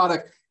move the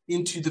product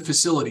into the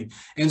facility.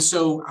 And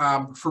so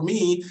for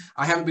me,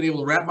 I haven't been able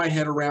to wrap my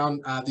head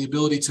around the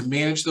ability to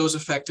manage those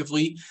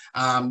effectively.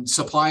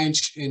 Supply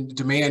and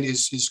demand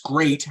is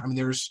great. I mean,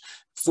 there's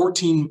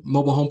 14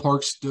 mobile home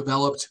parks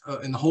developed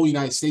in the whole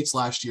United States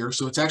last year.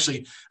 So it's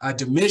actually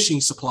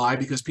diminishing supply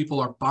because people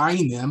are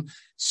buying them,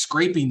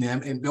 scraping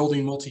them, and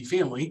building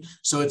multifamily.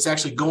 So it's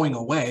actually going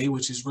away,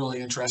 which is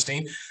really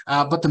interesting.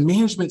 But the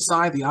management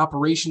side, the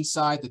operations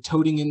side, the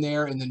toting in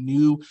there, and the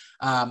new,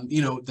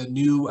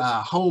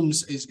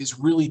 homes is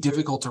really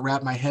difficult to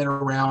wrap my head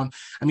around.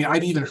 I mean,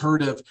 I've even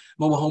heard of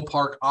mobile home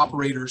park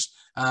operators,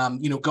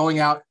 going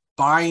out,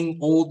 buying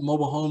old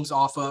mobile homes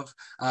off of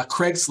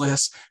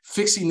Craigslist,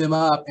 fixing them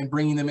up and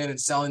bringing them in and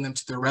selling them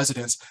to their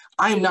residents.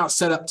 I am not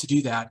set up to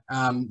do that.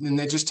 And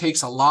it just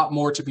takes a lot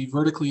more to be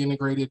vertically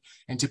integrated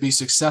and to be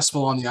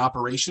successful on the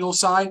operational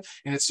side.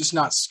 And it's just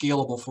not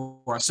scalable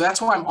for us. So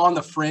that's why I'm on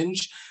the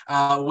fringe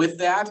with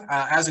that.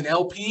 As an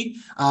LP,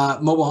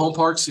 mobile home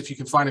parks, if you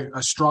can find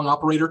a strong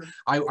operator,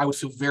 I would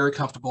feel very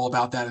comfortable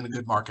about that in a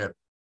good market.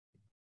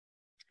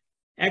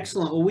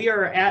 Excellent. Well, we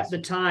are at the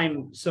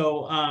time,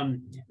 so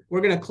we're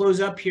going to close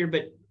up here.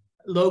 But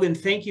Logan,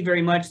 thank you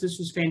very much. This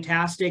was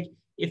fantastic.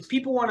 If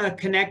people want to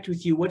connect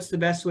with you, what's the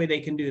best way they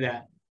can do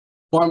that?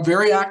 Well, I'm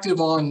very active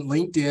on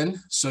LinkedIn,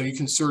 so you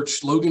can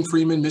search Logan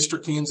Freeman,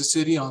 Mr. Kansas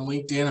City on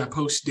LinkedIn. I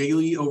post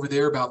daily over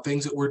there about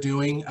things that we're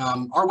doing.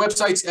 Our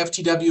website's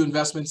FTW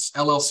Investments,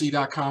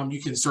 LLC.com. You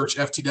can search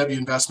FTW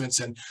Investments,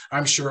 and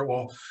I'm sure it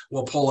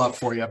will pull up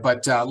for you.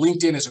 But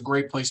LinkedIn is a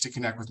great place to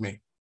connect with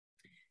me.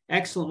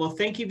 Excellent. Well,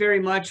 thank you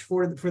very much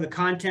for the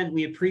content.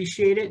 We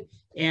appreciate it.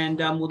 And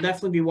we'll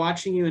definitely be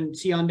watching you and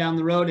see you on down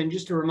the road. And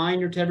just a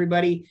reminder to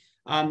everybody,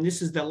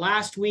 this is the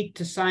last week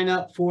to sign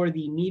up for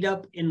the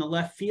meetup in the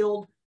left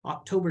field,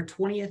 October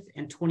 20th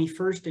and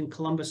 21st in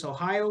Columbus,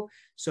 Ohio.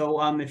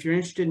 So if you're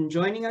interested in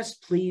joining us,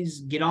 please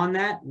get on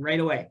that right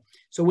away.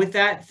 So with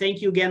that,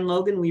 thank you again,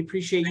 Logan. We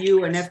appreciate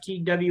you and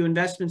FTW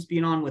Investments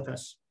being on with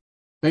us.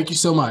 Thank you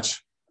so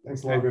much.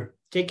 Thanks, Logan.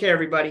 Take care,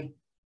 everybody.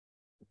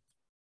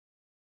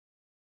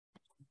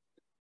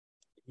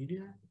 You do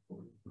that?